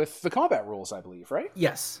leaves us with the combat rules, I believe, right?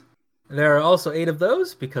 Yes. There are also 8 of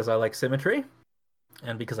those because I like symmetry,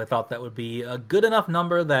 and because I thought that would be a good enough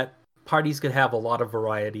number that parties could have a lot of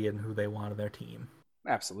variety in who they want in their team.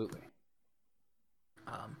 Absolutely.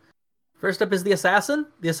 First up is the Assassin.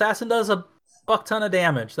 The Assassin does a buck ton of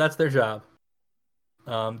damage. That's their job.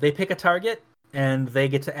 They pick a target, and they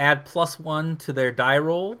get to add +1 to their die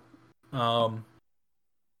roll,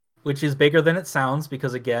 which is bigger than it sounds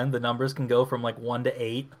because, again, the numbers can go from like 1 to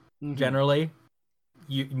 8 generally.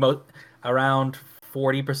 Around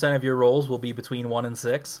 40% of your rolls will be between 1 and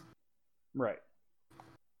 6. Right.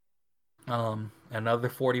 Another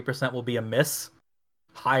 40% will be a miss.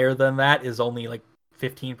 higher than that is only like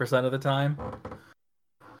 15% of the time.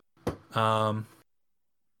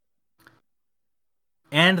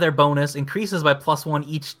 And their bonus increases by +1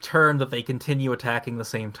 each turn that they continue attacking the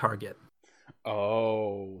same target.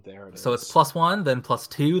 Oh, there it is. So it's +1, then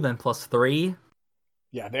 +2, then +3.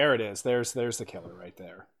 Yeah, there it is. There's the killer right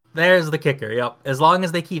there. There's the kicker, yep. As long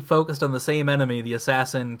as they keep focused on the same enemy, the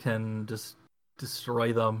assassin can just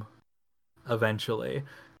destroy them eventually.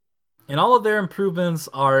 And all of their improvements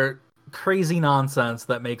are crazy nonsense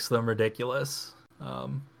that makes them ridiculous.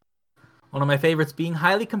 One of my favorites being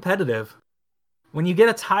highly competitive. When you get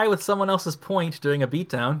a tie with someone else's point during a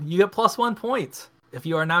beatdown, you get +1 point. If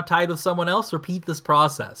you are now tied with someone else, repeat this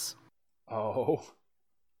process. Oh.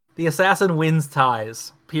 The assassin wins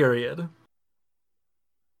ties, period.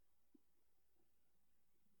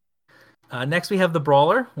 Next we have the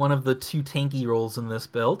Brawler, one of the 2 tanky roles in this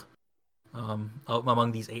build,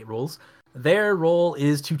 among these 8 roles. Their role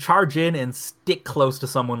is to charge in and stick close to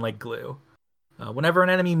someone like glue. Whenever an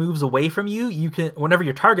enemy moves away from you, whenever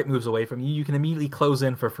your target moves away from you, you can immediately close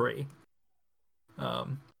in for free.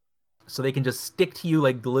 So they can just stick to you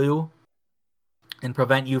like glue and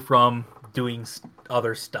prevent you from doing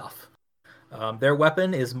other stuff. Their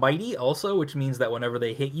weapon is Mighty also, which means that whenever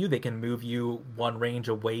they hit you, they can move you 1 range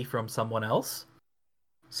away from someone else.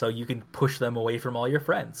 So you can push them away from all your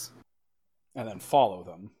friends. And then follow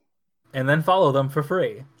them. And then follow them for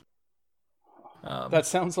free. That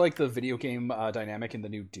sounds like the video game dynamic in the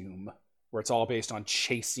new Doom, where it's all based on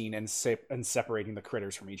chasing and separating the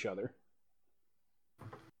critters from each other.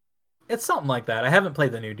 It's something like that. I haven't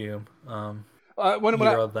played the new Doom.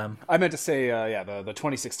 Either of them. I meant to say, the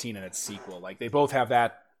 2016 and its sequel. Like, they both have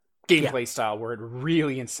that gameplay style where it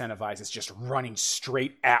really incentivizes just running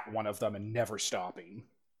straight at one of them and never stopping.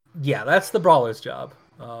 Yeah, that's the Brawler's job.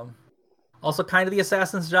 Also kind of the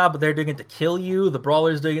Assassin's job, but they're doing it to kill you. The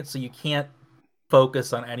Brawler's doing it so you can't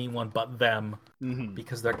focus on anyone but them,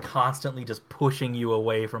 because they're constantly just pushing you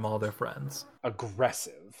away from all their friends.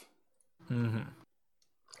 Aggressive.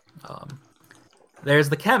 There's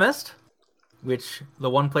the Chemist, which the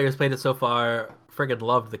one player's played it so far friggin'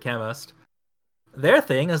 loved the Chemist. Their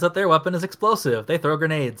thing is that their weapon is explosive. They throw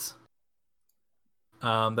grenades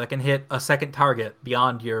that can hit a second target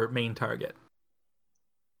beyond your main target.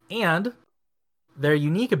 And their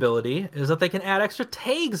unique ability is that they can add extra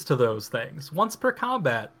tags to those things once per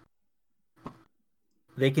combat.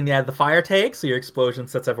 They can add the fire tag, so your explosion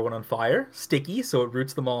sets everyone on fire. Sticky, so it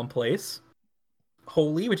roots them all in place.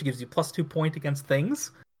 Holy, which gives you +2 point against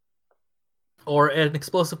things. Or an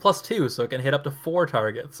explosive +2, so it can hit up to 4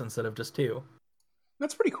 targets instead of just 2.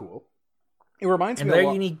 That's pretty cool. It reminds me a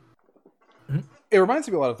lot. Unique. It reminds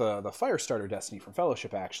me a lot of the Firestarter Destiny from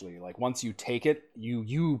Fellowship, actually. Like, once you take it,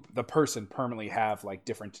 you the person permanently have like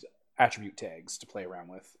different attribute tags to play around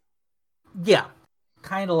with. Yeah,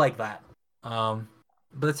 kind of like that.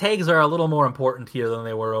 But the tags are a little more important here than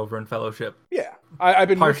they were over in Fellowship. Yeah, I've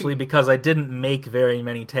been partially because I didn't make very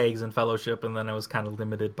many tags in Fellowship, and then I was kind of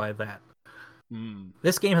limited by that.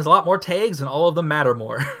 This game has a lot more tags, and all of them matter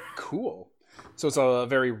more. Cool. So it's a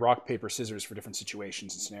very rock, paper, scissors for different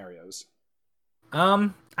situations and scenarios.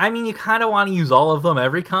 I mean, you kind of want to use all of them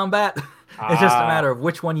every combat. It's just a matter of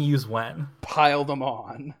which one you use when. Pile them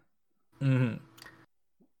on.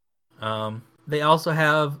 They also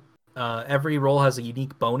have every roll has a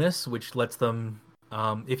unique bonus, which lets them.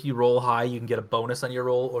 If you roll high, you can get a bonus on your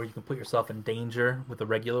roll, or you can put yourself in danger with a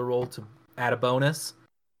regular roll to add a bonus.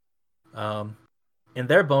 And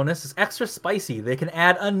their bonus is extra spicy. They can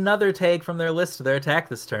add another tag from their list to their attack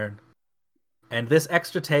this turn. And this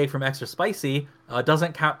extra tag from extra spicy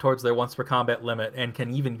doesn't count towards their once per combat limit, and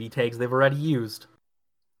can even be tags they've already used.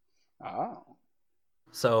 Oh.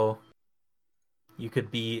 So you could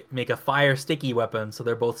make a fire sticky weapon, so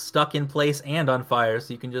they're both stuck in place and on fire,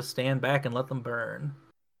 so you can just stand back and let them burn.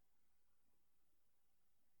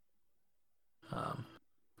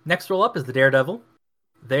 Next roll up is the Daredevil.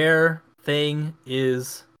 Their thing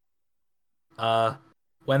is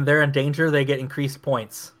when they're in danger, they get increased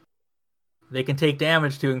points. They can take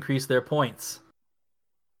damage to increase their points.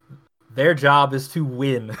 Their job is to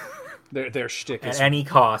win. Their shtick at any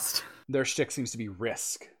cost. Their shtick seems to be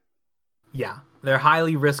risk. Yeah, they're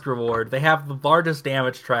highly risk reward. They have the largest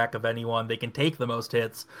damage track of anyone. They can take the most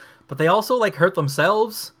hits, but they also hurt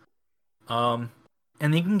themselves. And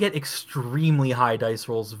they can get extremely high dice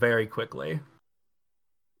rolls very quickly.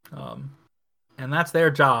 And that's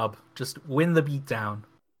their job. Just win the beatdown.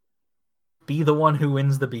 Be the one who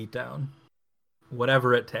wins the beatdown.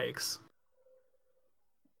 Whatever it takes.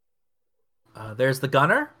 There's the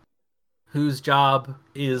Gunner, whose job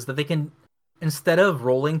is that they can, instead of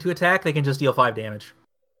rolling to attack, they can just deal 5 damage.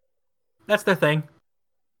 That's their thing.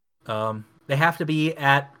 They have to be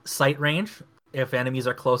at sight range. If enemies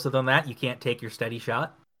are closer than that, you can't take your steady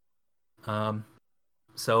shot.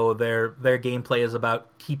 So their gameplay is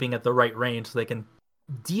about keeping at the right range so they can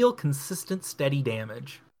deal consistent, steady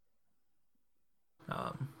damage.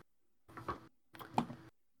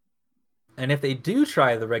 And if they do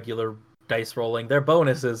try the regular dice rolling, their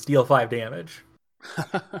bonus is deal 5 damage.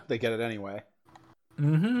 They get it anyway.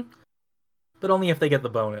 Mm-hmm. But only if they get the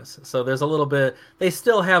bonus. So there's a little bit... They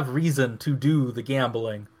still have reason to do the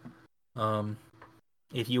gambling.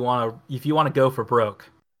 If you want to go for broke.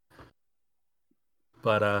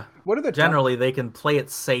 But what are the generally they can play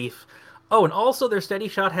it safe. Oh, and also their steady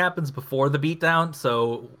shot happens before the beatdown,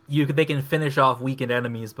 so they can finish off weakened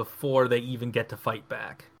enemies before they even get to fight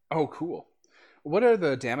back. Oh, cool. What are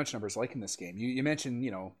the damage numbers like in this game? You mentioned,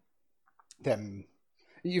 them.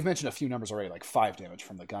 You've mentioned a few numbers already, like 5 damage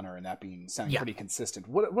from the gunner, and that being sounding pretty consistent.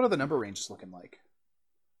 What are the number ranges looking like?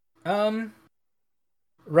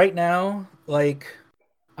 Right now, like,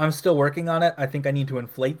 I'm still working on it. I think I need to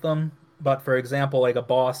inflate them. But for example, like the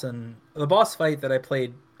boss fight that I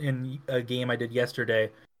played in a game I did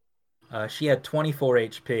yesterday, she had 24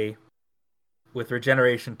 HP with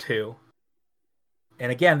regeneration 2.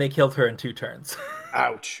 And again, they killed her in 2 turns.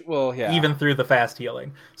 Ouch. Well, yeah. Even through the fast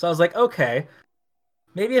healing. So I was like, okay,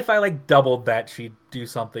 maybe if I like doubled that, she'd do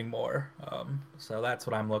something more. So that's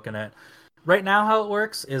what I'm looking at. Right now, how it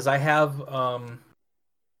works is I have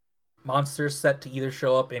monsters set to either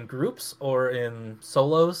show up in groups or in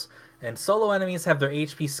solos. And solo enemies have their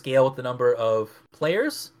HP scale with the number of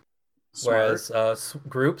players, whereas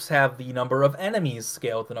groups have the number of enemies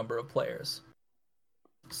scale with the number of players.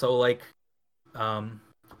 So like the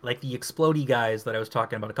explodey guys that I was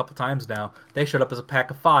talking about a couple times now, they showed up as a pack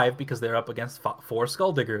of 5 because they're up against 4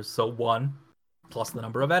 Skulldiggers, so 1 plus the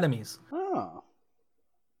number of enemies. Oh.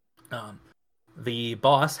 The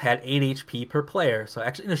boss had 8 HP per player, so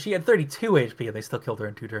actually, no, she had 32 HP and they still killed her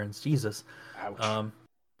in 2 turns. Jesus. Ouch.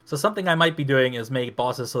 So something I might be doing is make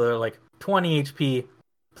bosses so they're like 20 HP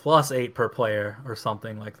plus 8 per player or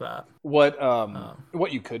something like that.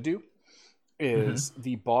 What you could do is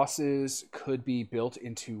the bosses could be built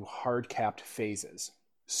into hard capped phases.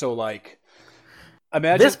 So like,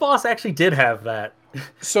 imagine this boss actually did have that.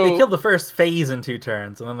 So they killed the first phase in 2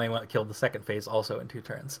 turns, and then they killed the second phase also in 2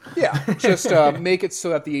 turns. Yeah, just make it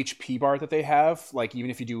so that the HP bar that they have, like even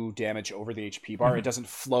if you do damage over the HP bar, it doesn't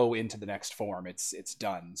flow into the next form. It's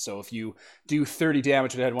done. So if you do 30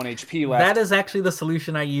 damage and had 1 HP left, that is actually the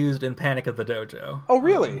solution I used in Panic at the Dojo. Oh,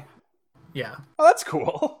 really? Yeah. Oh, that's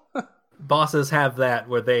cool. Bosses have that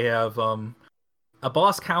where they have a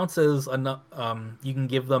boss counts as you can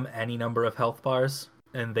give them any number of health bars.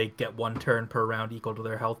 And they get 1 turn per round equal to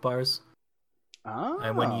their health bars. Oh.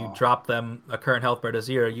 And when you drop them a current health bar to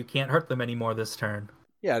 0, you can't hurt them anymore this turn.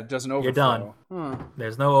 Yeah, it doesn't overflow. You're done.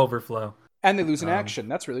 There's no overflow. And they lose an action.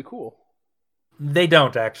 That's really cool. They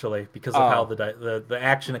don't, actually, because of how the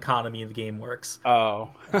action economy of the game works. Oh.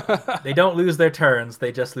 They don't lose their turns,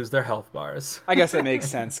 they just lose their health bars. I guess that makes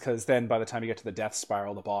sense, because then by the time you get to the death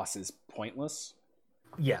spiral, the boss is pointless.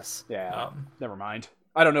 Yes. Yeah, never mind.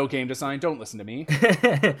 I don't know game design. Don't listen to me.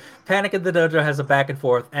 Panic at the Dojo has a back and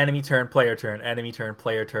forth, enemy turn, player turn, enemy turn,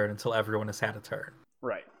 player turn, until everyone has had a turn.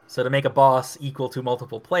 Right. So to make a boss equal to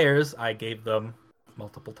multiple players, I gave them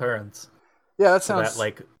multiple turns. Yeah, that sounds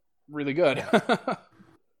really good. Yeah.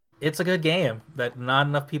 It's a good game that not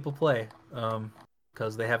enough people play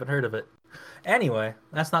because they haven't heard of it. Anyway,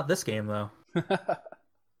 that's not this game, though.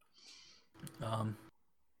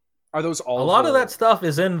 Are those all? A lot of that stuff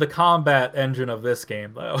is in the combat engine of this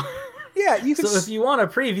game, though. Yeah, you can. So if you want a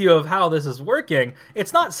preview of how this is working,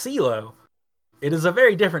 it's not CeeLo. It is a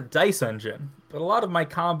very different dice engine, but a lot of my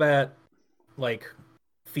combat,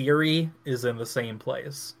 theory is in the same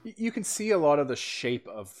place. You can see a lot of the shape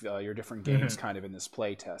of your different games kind of in this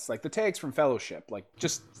playtest. Like the tags from Fellowship, like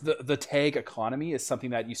just the tag economy is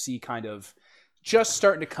something that you see kind of just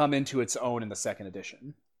starting to come into its own in the 2nd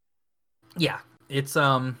edition. Yeah, it's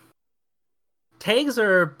tags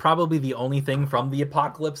are probably the only thing from the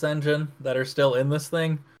Apocalypse engine that are still in this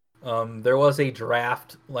thing. There was a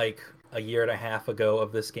draft like a year and a half ago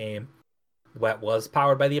of this game that was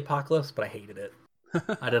powered by the Apocalypse, but I hated it.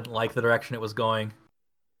 I didn't like the direction it was going.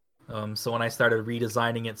 So when I started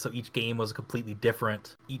redesigning it so each game was completely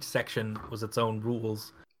different, each section was its own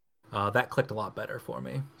rules, that clicked a lot better for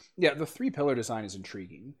me. Yeah, the 3-pillar design is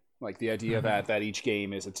intriguing. Like the idea that each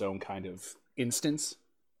game is its own kind of instance.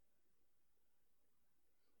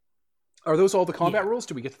 Are those all the combat rules?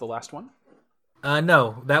 Did we get to the last one?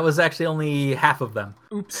 No, that was actually only half of them.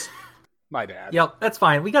 Oops. My bad. Yep, that's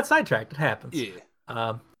fine. We got sidetracked. It happens.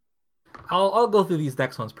 Yeah. I'll go through these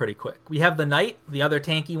next ones pretty quick. We have the Knight, the other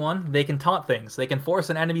tanky one. They can taunt things. They can force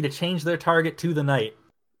an enemy to change their target to the Knight.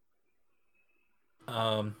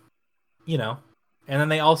 You know. And then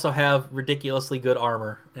they also have ridiculously good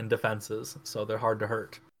armor and defenses, so they're hard to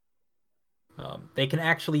hurt. They can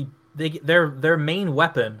actually their main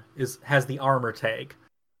weapon has the armor tag,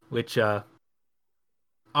 which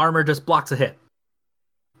armor just blocks a hit.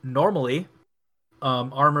 Normally,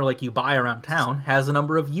 armor like you buy around town has a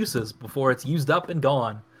number of uses before it's used up and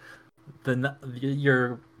gone.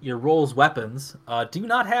 Your roll's weapons do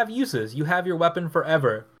not have uses. You have your weapon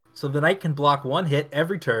forever, so the Knight can block one hit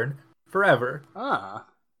every turn forever.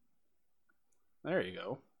 There you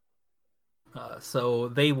go. So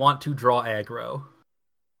they want to draw aggro.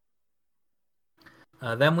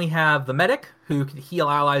 Then we have the Medic, who can heal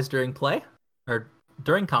allies during play or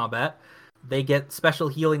during combat. They get special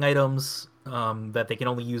healing items that they can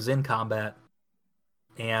only use in combat.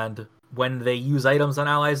 And when they use items on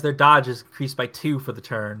allies, their dodge is increased by 2 for the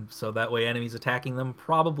turn. So that way enemies attacking them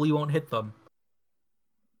probably won't hit them.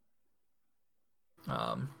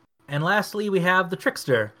 And lastly, we have the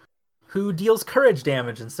Trickster, who deals courage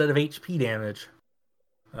damage instead of HP damage.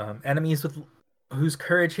 Enemies whose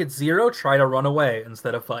courage hits 0 try to run away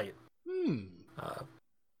instead of fight.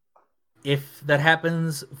 If that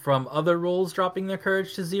happens from other rolls dropping their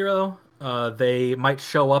courage to 0, they might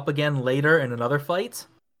show up again later in another fight.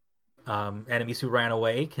 Enemies who ran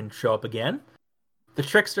away can show up again. The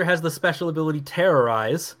Trickster has the special ability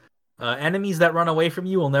Terrorize. Enemies that run away from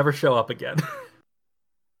you will never show up again.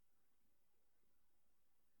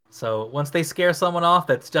 So once they scare someone off,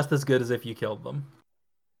 that's just as good as if you killed them.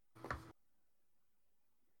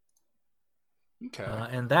 Okay.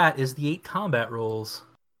 And that is the 8 combat rules.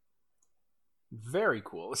 Very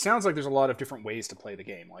cool. It sounds like there's a lot of different ways to play the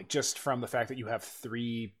game. Like, just from the fact that you have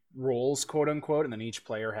 3 roles, quote unquote, and then each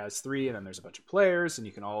player has 3, and then there's a bunch of players, and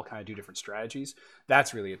you can all kind of do different strategies.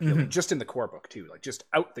 That's really appealing. Just in the core book, too. Like, just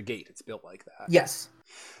out the gate, it's built like that. Yes.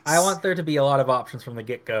 I want there to be a lot of options from the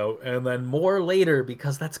get-go, and then more later,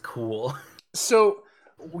 because that's cool. So,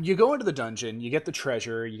 you go into the dungeon, you get the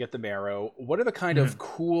treasure, you get the marrow. What are the kind of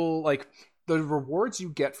cool, like, the rewards you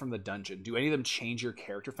get from the dungeon? Do any of them change your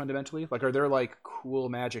character fundamentally? Like, are there, like, cool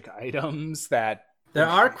magic items that... There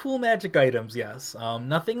are cool magic items, yes.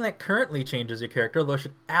 Nothing that currently changes your character, though it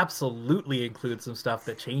should absolutely include some stuff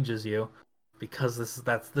that changes you. Because this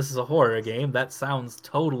is a horror game. That sounds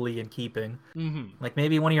totally in keeping. Like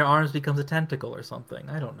maybe one of your arms becomes a tentacle or something.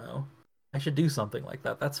 I don't know. I should do something like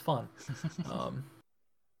that. That's fun.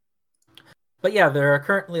 But yeah, there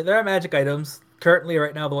are magic items. Currently,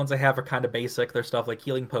 right now, the ones I have are kind of basic. They're stuff like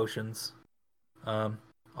healing potions. Are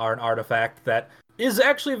an artifact that is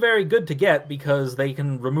actually very good to get because they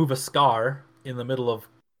can remove a scar in the middle of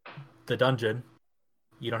the dungeon.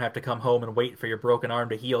 You don't have to come home and wait for your broken arm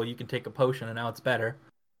to heal. You can take a potion and now it's better.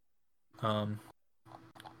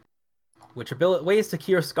 Ways to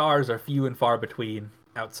cure scars are few and far between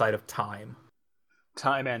outside of time.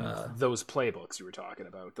 Time and those playbooks you were talking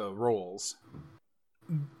about, the rolls.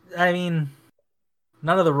 I mean,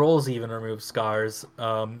 none of the rolls even remove scars.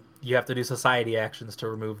 You have to do society actions to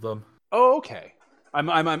remove them. Oh, okay. I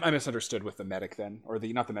misunderstood with the medic then, or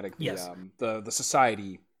not the medic, the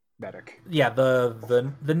society medic. Yeah,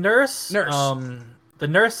 the nurse. The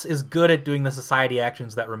nurse is good at doing the society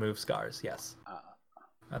actions that remove scars. Yes,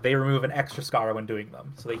 they remove an extra scar when doing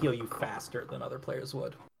them, so they heal you faster than other players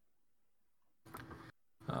would.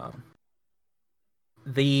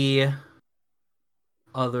 The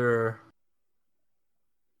other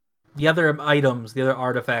items, the other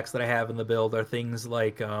artifacts that I have in the build are things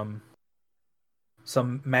like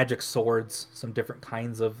some magic swords, some different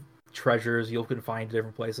kinds of treasures you can find in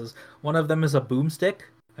different places. One of them is a boomstick,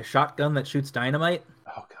 a shotgun that shoots dynamite.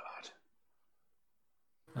 Oh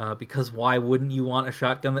god. Because why wouldn't you want a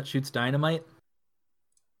shotgun that shoots dynamite?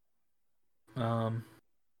 And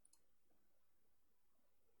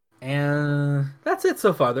that's it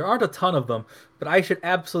so far. There aren't a ton of them, but I should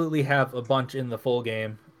absolutely have a bunch in the full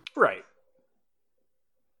game. Right.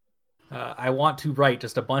 I want to write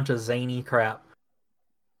just a bunch of zany crap.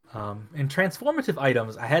 And transformative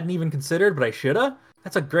items I hadn't even considered, but I shoulda.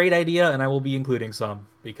 That's a great idea, and I will be including some,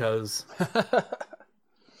 because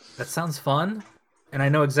that sounds fun, and I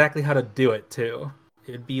know exactly how to do it, too.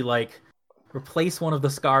 It'd be like, replace one of the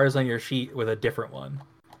scars on your sheet with a different one.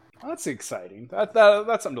 That's exciting. That's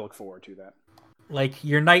something to look forward to, that. Like,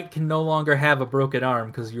 your knight can no longer have a broken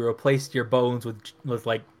arm, because you replaced your bones with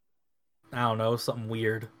like, I don't know, something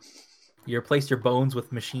weird. You replaced your bones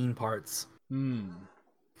with machine parts.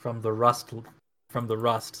 From the rust,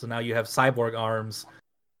 so now you have cyborg arms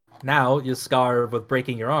Now your scar with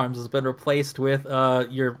breaking your arms has been replaced with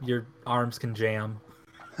your arms can jam.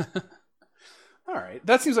 All right,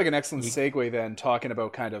 that seems like an excellent segue. Then talking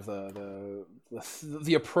about kind of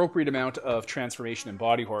the appropriate amount of transformation and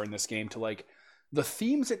body horror in this game to like the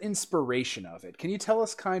themes and inspiration of it. Can you tell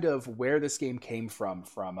us kind of where this game came from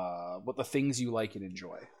what the things you like and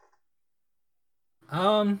enjoy?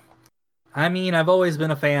 I mean, I've always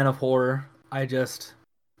been a fan of horror. I just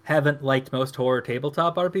haven't liked most horror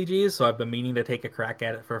tabletop RPGs, so I've been meaning to take a crack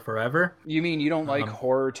at it for forever. You mean you don't like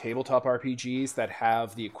horror tabletop RPGs that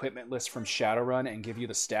have the equipment list from Shadowrun and give you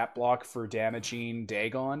the stat block for damaging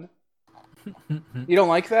Dagon? You don't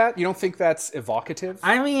like that? You don't think that's evocative?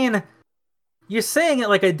 I mean, you're saying it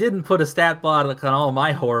like I didn't put a stat block on all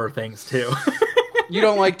my horror things, too. You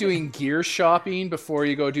don't like doing gear shopping before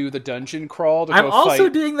you go do the dungeon crawl to I'm go also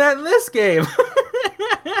fight? doing that in this game.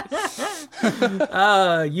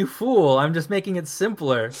 You fool. I'm just making it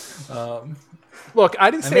simpler. Look, I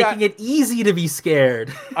didn't say... I'm making it easy to be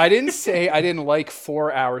scared. I didn't say I didn't like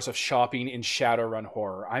 4 hours of shopping in Shadowrun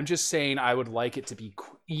horror. I'm just saying I would like it to be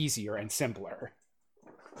easier and simpler.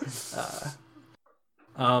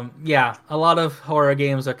 Yeah, a lot of horror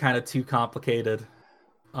games are kind of too complicated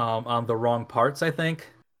on the wrong parts, I think.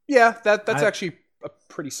 Yeah, that's actually a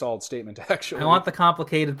pretty solid statement, actually. I want the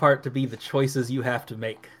complicated part to be the choices you have to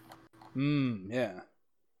make. Yeah.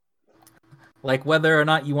 Like whether or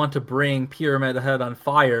not you want to bring Pyramid Head on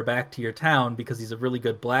Fire back to your town because he's a really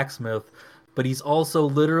good blacksmith, but he's also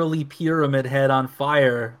literally Pyramid Head on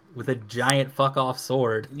Fire with a giant fuck-off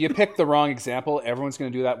sword. You picked the wrong example. Everyone's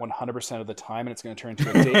going to do that 100% of the time, and it's going to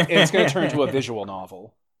turn into a visual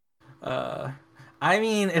novel. I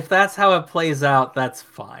mean, if that's how it plays out, that's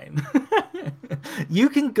fine. You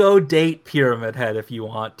can go date Pyramid Head if you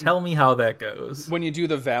want. Tell me how that goes. When you do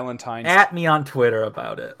the Valentine's... At me on Twitter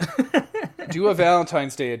about it. Do a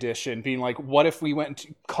Valentine's Day edition, being like, what if we went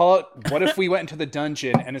into the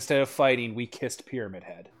dungeon and instead of fighting, we kissed Pyramid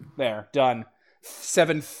Head? There, done.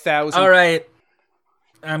 7,000... All right.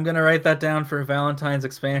 I'm going to write that down for Valentine's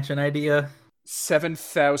expansion idea.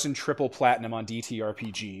 7,000 triple platinum on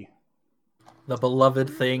DTRPG. The beloved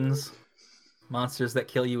things. Monsters that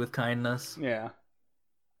kill you with kindness. Yeah.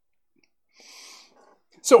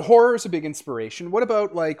 So horror is a big inspiration. What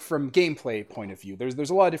about like from gameplay point of view?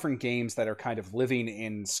 There's a lot of different games that are kind of living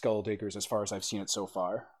in Skulldiggers as far as I've seen it so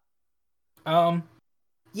far.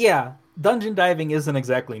 Yeah, dungeon diving isn't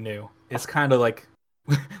exactly new. It's kind of like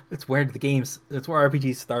it's where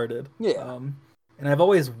RPGs started. Yeah. And I've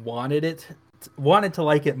always wanted to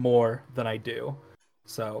like it more than I do.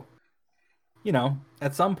 So, you know,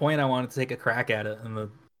 at some point I wanted to take a crack at it,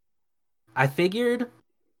 and I figured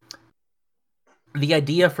the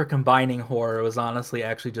idea for combining horror was honestly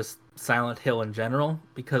actually just Silent Hill in general,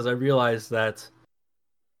 because I realized that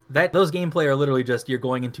those gameplay are literally just you're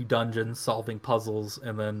going into dungeons, solving puzzles,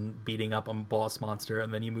 and then beating up a boss monster,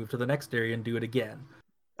 and then you move to the next area and do it again.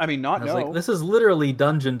 I mean, like, this is literally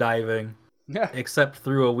dungeon diving, except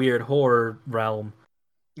through a weird horror realm.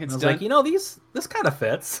 And I was like, this kind of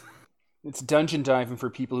fits. It's dungeon diving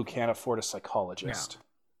for people who can't afford a psychologist.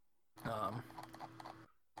 Yeah.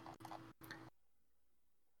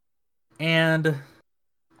 And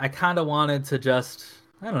I kind of wanted to just,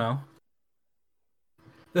 I don't know.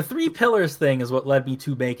 The 3 pillars thing is what led me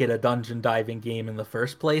to make it a dungeon diving game in the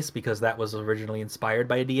first place, because that was originally inspired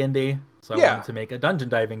by D&D. So I wanted to make a dungeon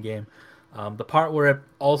diving game. The part where it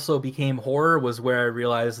also became horror was where I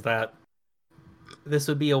realized that this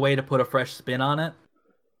would be a way to put a fresh spin on it.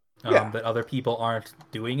 That other people aren't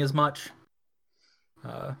doing as much.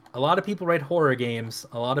 A lot of people write horror games.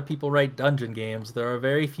 A lot of people write dungeon games. There are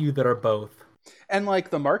very few that are both. And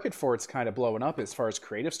like the market for it's kind of blowing up as far as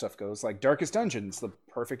creative stuff goes. Like Darkest Dungeon's the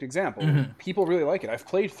perfect example. Mm-hmm. People really like it. I've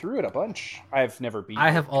played through it a bunch. I've never beaten it.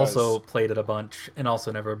 I have also played it a bunch and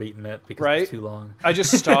also never beaten it because it's too long. I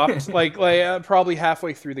just stopped like probably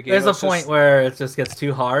halfway through the game. There's a point where it just gets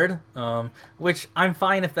too hard, which I'm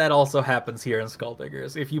fine if that also happens here in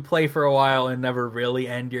Skulldiggers. If you play for a while and never really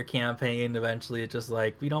end your campaign, eventually it's just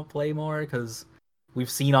like, we don't play more because we've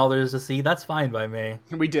seen all there is to see. That's fine by me.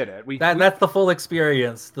 We did it. That's the full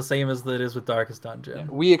experience, the same as it is with Darkest Dungeon.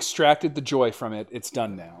 We extracted the joy from it. It's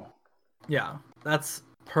done now. Yeah, that's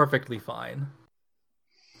perfectly fine.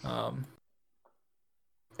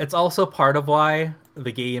 It's also part of why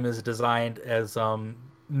the game is designed as in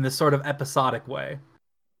this sort of episodic way.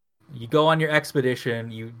 You go on your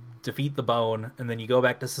expedition, you defeat the bone, and then you go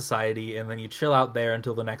back to society, and then you chill out there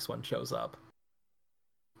until the next one shows up.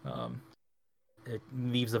 It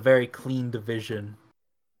leaves a very clean division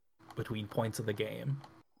between points of the game.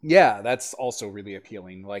 Yeah, that's also really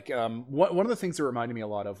appealing. Like, one of the things that reminded me a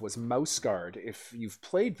lot of was Mouse Guard. If you've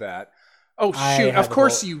played that, oh shoot! Of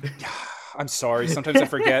course you. I'm sorry. Sometimes I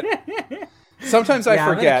forget. Sometimes I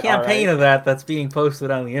forget. I'm in a campaign of that's being posted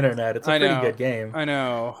on the internet. It's a pretty good game. I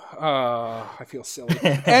know. I feel silly.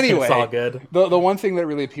 Anyway, it's all good. The one thing that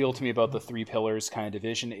really appealed to me about the Three Pillars kind of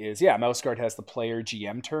division is, Mouse Guard has the player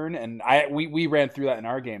GM turn, and we ran through that in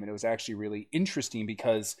our game, and it was actually really interesting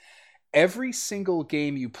because every single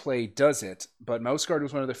game you play does it, but Mouse Guard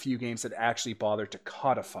was one of the few games that actually bothered to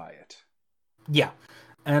codify it. Yeah.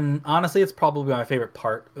 And honestly, it's probably my favorite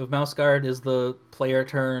part of Mouse Guard is the player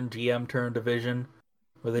turn, GM turn division,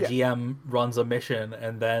 where the GM runs a mission,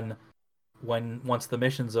 and then once the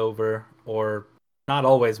mission's over, or not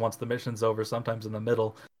always once the mission's over, sometimes in the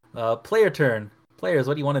middle, player turn. Players,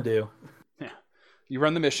 what do you want to do? Yeah. You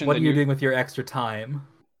run the mission. What are you doing with your extra time?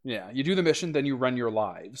 Yeah, you do the mission, then you run your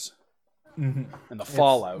lives. Mm-hmm. And the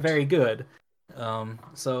fallout. It's very good.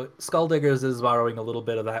 So Skulldiggers is borrowing a little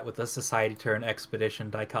bit of that with the society turn expedition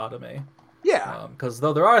dichotomy. Yeah. Because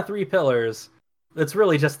though there are 3 pillars, it's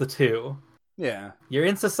really just the 2. Yeah. You're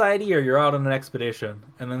in society or you're out on an expedition.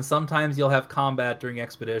 And then sometimes you'll have combat during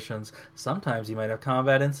expeditions. Sometimes you might have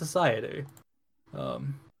combat in society.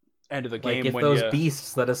 End of the game, like if when those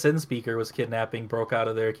beasts that a Sin Speaker was kidnapping broke out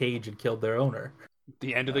of their cage and killed their owner.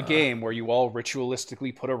 The end of the game where you all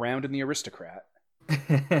ritualistically put a round in the aristocrat.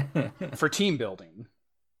 For team building.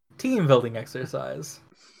 Team building exercise.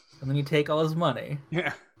 And then you take all his money.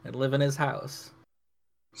 Yeah. And live in his house.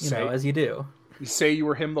 You know, as you do. You say you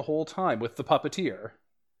were him the whole time with the puppeteer.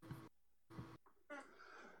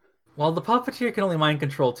 Well, the puppeteer can only mind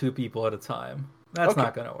control 2 people at a time. That's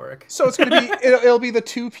not going to work. So it's going to be it'll be the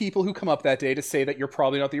 2 people who come up that day to say that you're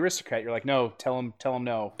probably not the aristocrat. You're like, no, tell him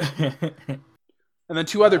no. And then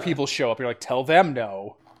 2 other people show up. You're like, tell them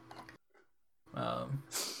no.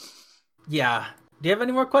 Yeah. Do you have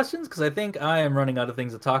any more questions? Because I think I am running out of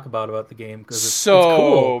things to talk about the game. Because it's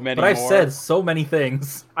cool, many but I've said so many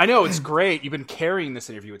things. I know, it's great. You've been carrying this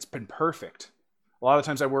interview. It's been perfect. A lot of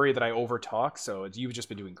times I worry that I overtalk, so you've just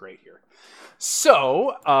been doing great here.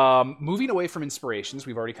 So, moving away from inspirations,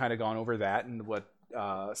 we've already kind of gone over that and what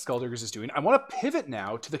Skulldiggers is doing. I want to pivot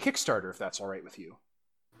now to the Kickstarter, if that's all right with you.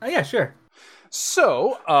 Oh, yeah, sure.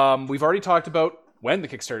 So, we've already talked about when the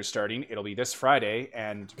Kickstarter is starting. It'll be this Friday.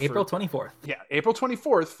 And April 24th. Yeah, April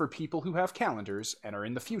 24th for people who have calendars and are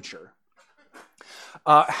in the future.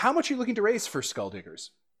 How much are you looking to raise for Skulldiggers?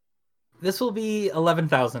 This will be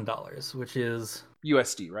 $11,000, which is...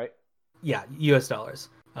 USD, right? Yeah, US dollars.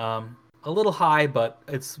 A little high, but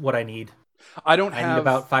it's what I need. I need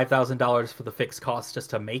about $5,000 for the fixed costs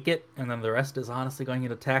just to make it, and then the rest is honestly going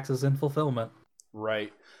into taxes and fulfillment.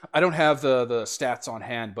 Right. I don't have the stats on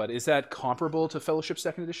hand, but is that comparable to Fellowship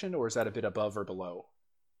 2nd Edition, or is that a bit above or below?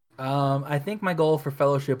 I think my goal for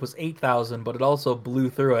Fellowship was 8,000, but it also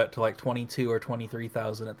blew through it to like 22 or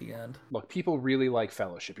 23,000 at the end. Look, people really like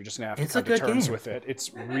Fellowship. You're just going to have to come to terms with it.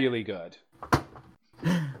 It's really good.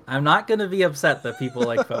 I'm not going to be upset that people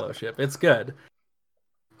like Fellowship. It's good.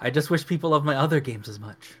 I just wish people love my other games as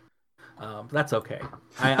much. That's okay.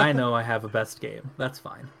 I know I have a best game. That's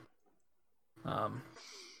fine. All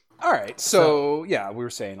right. So yeah, we were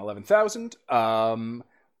saying 11,000.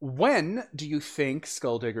 When do you think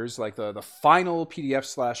Skulldiggers, like the final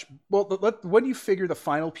PDF / when do you figure the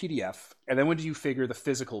final PDF, and then when do you figure the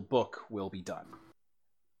physical book will be done?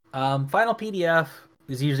 Final PDF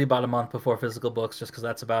is usually about a month before physical books, just because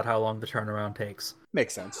that's about how long the turnaround takes.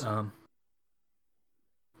 Makes sense.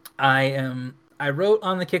 I wrote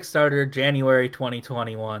on the Kickstarter January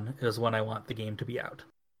 2021 is when I want the game to be out.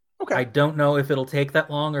 Okay. I don't know if it'll take that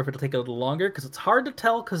long or if it'll take a little longer, because it's hard to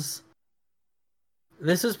tell, because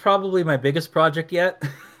this is probably my biggest project yet.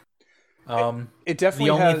 It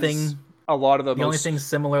definitely has a lot of the only thing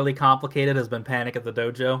similarly complicated has been Panic at the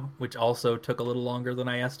Dojo, which also took a little longer than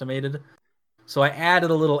I estimated. So I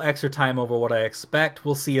added a little extra time over what I expect.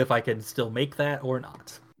 We'll see if I can still make that or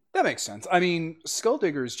not. That makes sense. I mean,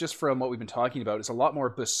 Skulldiggers, just from what we've been talking about, is a lot more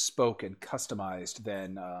bespoke and customized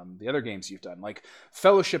than the other games you've done. Like,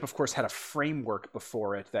 Fellowship, of course, had a framework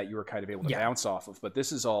before it that you were kind of able to bounce off of, but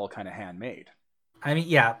this is all kind of handmade. I mean,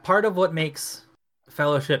 yeah, part of what makes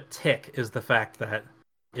Fellowship tick is the fact that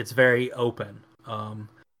it's very open.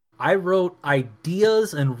 I wrote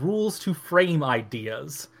ideas and rules to frame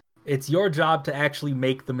ideas. It's your job to actually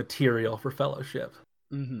make the material for Fellowship.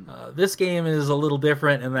 Mm-hmm. This game is a little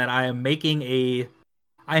different in that I am making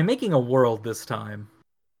a world this time.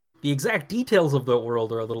 The exact details of the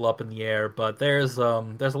world are a little up in the air, but there's a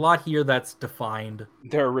lot here that's defined.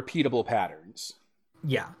 There are repeatable patterns.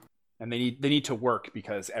 Yeah. And they need to work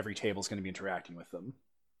because every table is going to be interacting with them.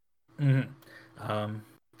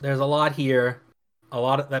 There's a lot here, a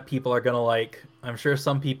lot that people are gonna like. I'm sure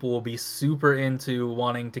some people will be super into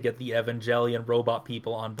wanting to get the Evangelion robot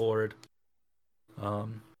people on board.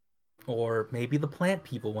 Or maybe the plant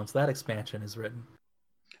people once that expansion is written.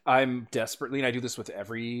 I'm desperately, and I do this with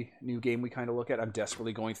every new game we kind of look at, I'm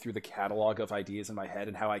desperately going through the catalog of ideas in my head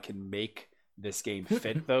and how I can make this game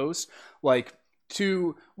fit those. We'll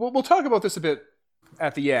talk about this a bit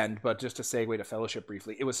at the end, but just to segue to Fellowship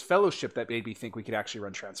briefly, it was Fellowship that made me think we could actually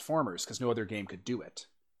run Transformers, because no other game could do it.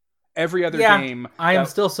 Every other game... I am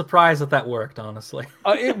still surprised that worked, honestly.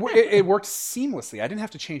 It worked seamlessly. I didn't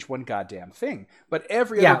have to change one goddamn thing. But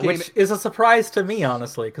every other game... which is a surprise to me,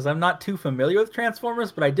 honestly, because I'm not too familiar with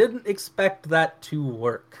Transformers, but I didn't expect that to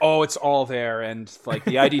work. Oh, it's all there, and like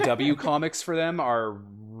the IDW comics for them are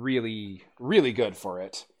really, really good for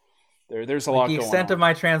it. There's a lot going on. The extent of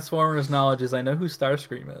my Transformers knowledge is I know who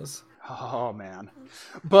Starscream is. Oh, man.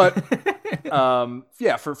 But,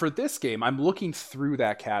 for this game, I'm looking through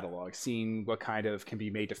that catalog, seeing what kind of can be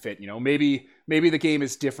made to fit. Maybe the game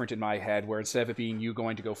is different in my head, where instead of it being you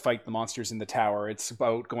going to go fight the monsters in the tower, it's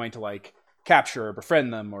about going to, like, capture or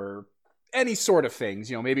befriend them or any sort of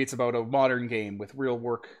things. Maybe it's about a modern game with real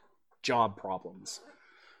work job problems.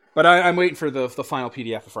 But I'm waiting for the final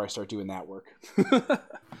PDF before I start doing that work.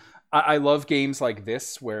 I love games like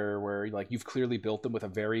this where like you've clearly built them with a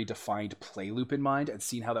very defined play loop in mind and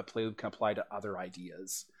seen how that play loop can apply to other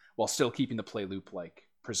ideas while still keeping the play loop like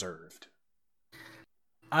preserved.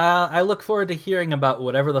 I look forward to hearing about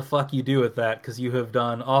whatever the fuck you do with that, because you have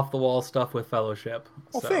done off the wall stuff with Fellowship.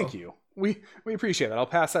 Well, thank you. We appreciate that. I'll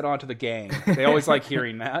pass that on to the gang. They always like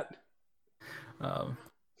hearing that.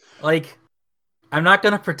 I'm not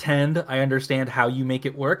going to pretend I understand how you make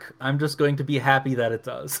it work. I'm just going to be happy that it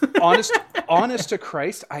does. honest to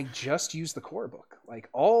Christ, I just use the core book. Like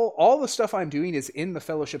all the stuff I'm doing is in the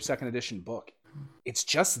Fellowship 2nd edition book. It's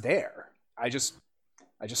just there. I just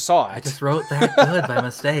saw it. I just wrote that good by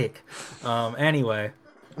mistake. Anyway,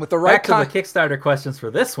 with the right back to the Kickstarter questions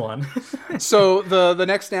for this one. So the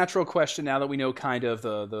next natural question, now that we know kind of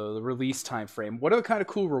the release time frame, what are the kind of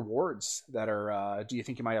cool rewards that are do you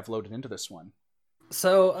think you might have loaded into this one?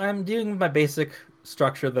 So I'm doing my basic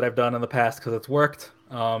structure that I've done in the past because it's worked,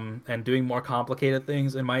 and doing more complicated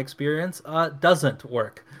things in my experience doesn't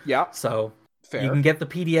work. Yeah. So fair. You can get the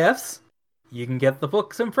PDFs, you can get the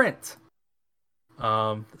books in print.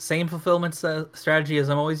 Same fulfillment strategy as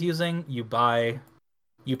I'm always using. You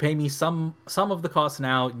pay me some of the cost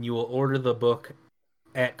now, and you will order the book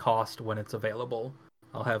at cost when it's available.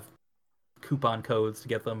 I'll have coupon codes to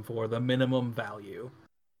get them for the minimum value.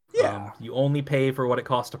 Yeah. You only pay for what it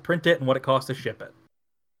costs to print it and what it costs to ship it.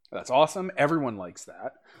 That's awesome. Everyone likes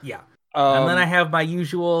that. Yeah. And then I have my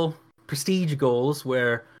usual prestige goals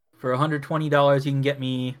where for $120 you can get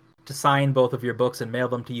me to sign both of your books and mail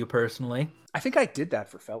them to you personally. I think I did that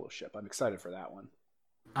for Fellowship. I'm excited for that one.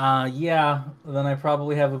 Yeah. Then I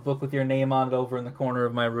probably have a book with your name on it over in the corner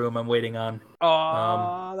of my room I'm waiting on.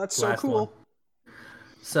 That's so cool. One.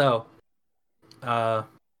 So,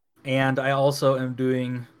 and I also am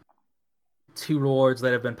doing 2 rewards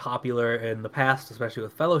that have been popular in the past, especially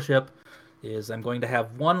with Fellowship, is I'm going to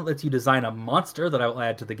have one that lets you design a monster that I will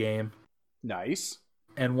add to the game. Nice.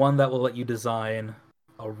 And one that will let you design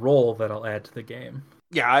a role that I'll add to the game.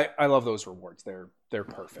 Yeah, I love those rewards. They're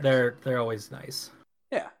perfect. They're always nice.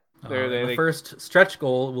 Yeah. The first stretch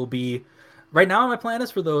goal will be, right now my plan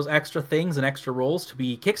is for those extra things and extra roles to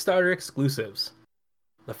be Kickstarter exclusives.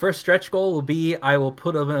 The first stretch goal will be I will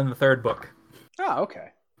put them in the 3rd book. Oh, okay.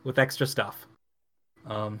 With extra stuff.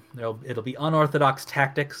 It'll be Unorthodox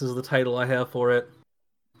Tactics is the title I have for it.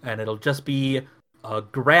 And it'll just be a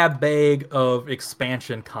grab bag of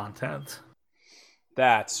expansion content.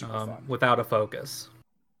 That's super fun. Without a focus.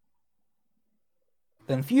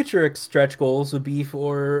 Then future stretch goals would be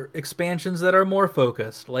for expansions that are more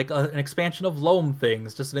focused, like an expansion of Loam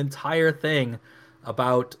Things, just an entire thing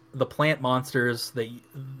about the plant monsters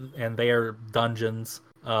and their dungeons.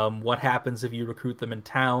 What happens if you recruit them in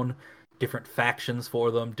town, different factions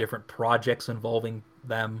for them, different projects involving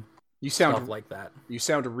them, stuff like that. You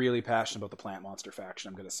sound really passionate about the plant monster faction,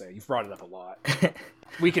 I'm going to say. You've brought it up a lot.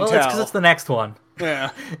 We can tell. It's because it's the next one.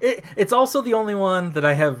 Yeah. It's also the only one that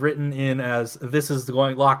I have written in as this is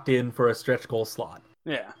going locked in for a stretch goal slot.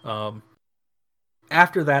 Yeah.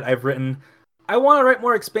 After that, I've written, I want to write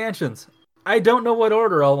more expansions. I don't know what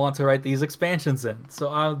order I'll want to write these expansions in.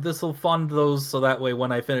 So this will fund those so that way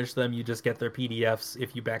when I finish them, you just get their PDFs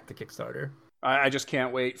if you back the Kickstarter. I just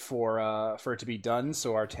can't wait for it to be done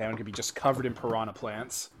so our town can be just covered in piranha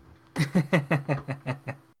plants.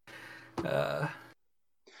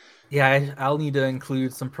 Yeah, I'll need to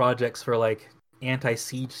include some projects for like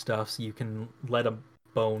anti-siege stuff so you can let a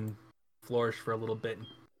bone flourish for a little bit.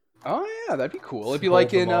 Oh yeah, that'd be cool. Hold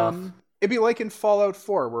them off. It'd be like in Fallout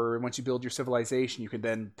 4, where once you build your civilization, you could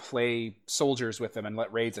then play soldiers with them and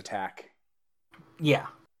let raids attack. Yeah.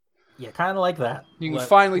 Yeah, kind of like that. You can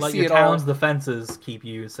finally let see your it town's all. defenses keep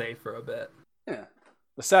you safe for a bit. Yeah.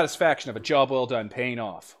 The satisfaction of a job well done paying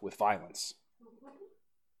off with violence.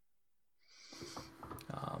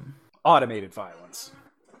 Automated violence.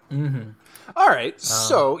 Mm-hmm. All right,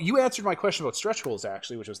 so you answered my question about stretch goals,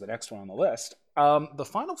 actually, which was the next one on the list. The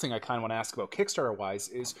final thing I kind of want to ask about Kickstarter-wise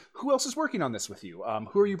is who else is working on this with you?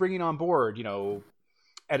 Who are you bringing on board,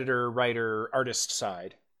 editor, writer, artist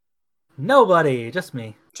side? Nobody, just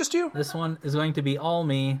me. Just you? This one is going to be all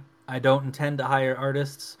me. I don't intend to hire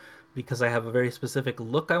artists because I have a very specific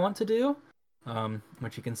look I want to do,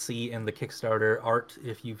 which you can see in the Kickstarter art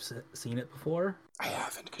if you've seen it before. I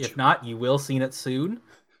haven't. If not, you will see it soon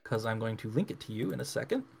because I'm going to link it to you in a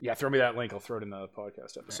second. Yeah, throw me that link. I'll throw it in the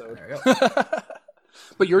podcast episode. There you go.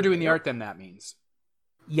 But you're doing the art, then that means?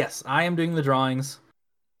 Yes, I am doing the drawings.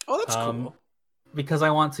 Oh, that's cool. Because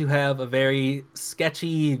I want to have a very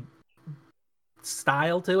sketchy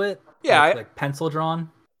style to it. Yeah. Like pencil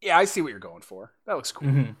drawn. Yeah, I see what you're going for. That looks cool.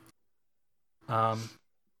 Mm-hmm.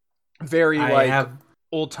 Very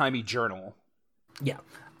old-timey journal. Yeah.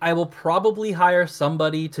 I will probably hire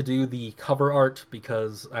somebody to do the cover art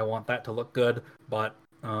because I want that to look good, but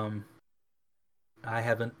I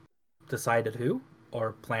haven't decided who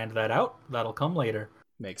or planned that out. That'll come later.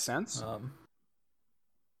 Makes sense. All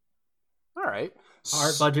right.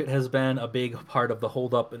 Art budget has been a big part of the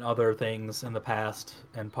holdup in other things in the past,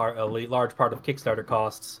 and a large part of Kickstarter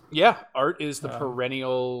costs. Yeah, art is the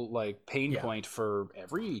perennial pain point for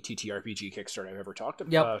every TTRPG Kickstarter I've ever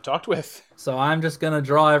talked with. So I'm just gonna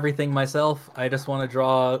draw everything myself. I just want to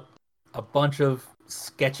draw a bunch of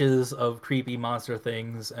sketches of creepy monster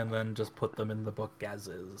things, and then just put them in the book as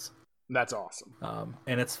is. That's awesome.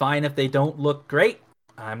 And it's fine if they don't look great.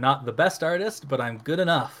 I'm not the best artist, but I'm good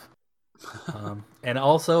enough. And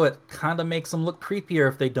also it kind of makes them look creepier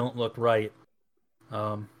if they don't look right.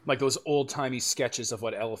 Like those old-timey sketches of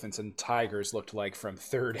what elephants and tigers looked like from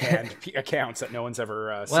third-hand accounts that no one's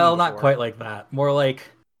ever seen Well, before. not quite like that. More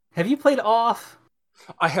like, have you played Off?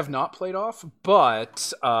 I have not played Off,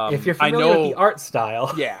 but if you're familiar with the art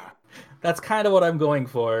style, yeah, that's kind of what I'm going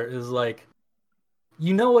for. Is like,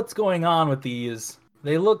 you know what's going on with these.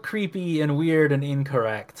 They look creepy and weird and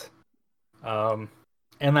incorrect. And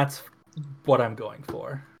that's what I'm going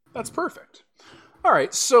for. That's perfect. All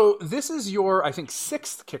right, so this is your, I think,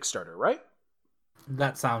 6th Kickstarter, right?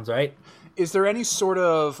 That sounds right. Is there any sort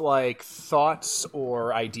of thoughts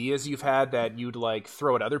or ideas you've had that you'd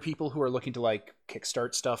throw at other people who are looking to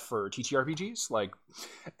kickstart stuff for TTRPGs? Like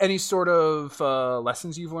any sort of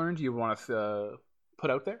lessons you've learned you want to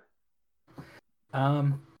put out there?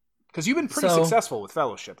 Because you've been pretty successful with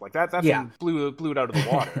Fellowship. That thing blew it out of the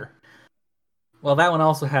water. Well, that one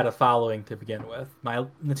also had a following to begin with.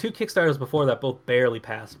 The 2 Kickstarters before that both barely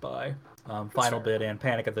passed by. Final Bid and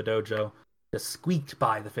Panic at the Dojo just squeaked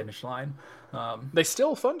by the finish line. They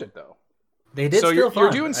still funded, though. They did still fund. You're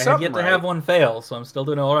doing something. I have yet to have one fail, so I'm still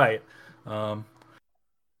doing all right.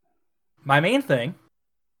 My main thing,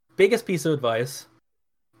 biggest piece of advice,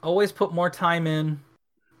 always put more time in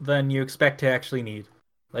than you expect to actually need.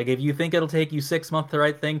 If you think it'll take you 6 months to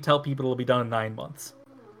write thing, tell people it'll be done in 9 months.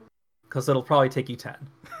 Because it'll probably take you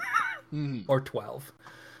 10 or 12.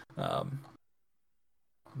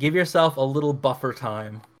 Give yourself a little buffer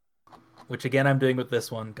time, which again I'm doing with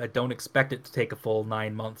this one. I don't expect it to take a full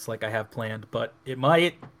 9 months like I have planned, but it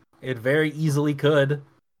might. It very easily could.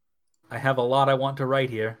 I have a lot I want to write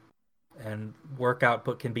here, and work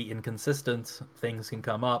output can be inconsistent. Things can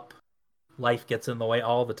come up. Life gets in the way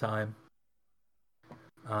all the time.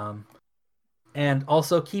 And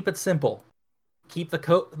also keep it simple. Keep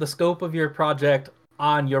the scope of your project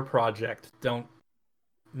on your project. Don't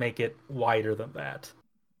make it wider than that.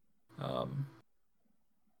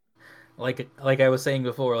 Like I was saying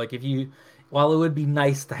before, while it would be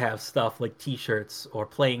nice to have stuff like t-shirts or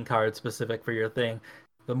playing cards specific for your thing,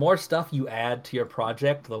 the more stuff you add to your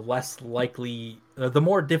project, the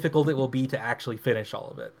more difficult it will be to actually finish all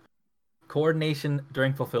of it. Coordination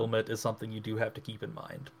during fulfillment is something you do have to keep in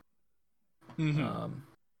mind. Mm-hmm.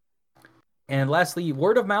 And lastly,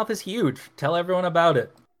 word of mouth is huge. Tell everyone about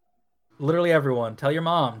it. Literally everyone. Tell your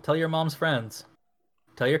mom. Tell your mom's friends.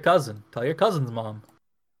 Tell your cousin. Tell your cousin's mom.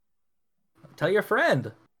 Tell your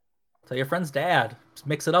friend. Tell your friend's dad. Just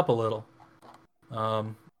mix it up a little.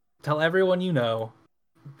 Tell everyone you know,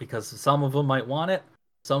 because some of them might want it,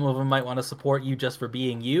 Some of them might want to support you just for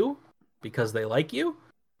being you because they like you,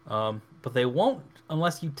 but they won't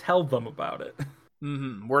unless you tell them about it.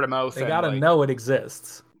 Mm-hmm. Word of mouth. They gotta know it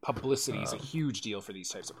exists. Publicity is a huge deal for these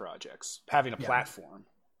types of projects. Having a platform.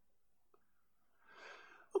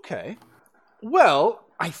 Okay. Well,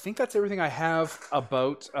 I think that's everything I have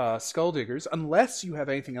about Skulldiggers, unless you have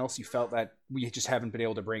anything else you felt that we just haven't been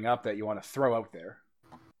able to bring up that you want to throw out there.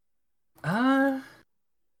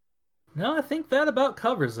 No, I think that about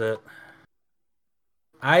covers it.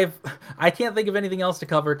 I can't think of anything else to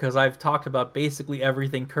cover because I've talked about basically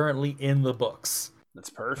everything currently in the books. That's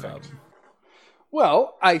perfect.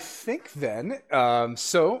 Well, I think then,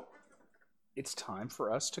 so it's time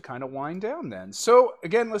for us to kind of wind down then. So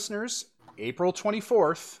again, listeners, April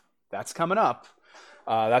 24th, that's coming up.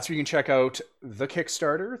 That's where you can check out the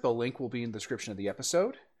Kickstarter. The link will be in the description of the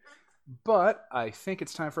episode. But I think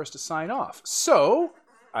it's time for us to sign off. So,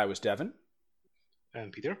 I was Devin.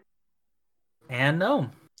 And Peter. And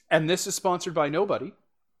Gnome. And this is sponsored by Nobody.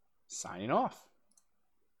 Signing off.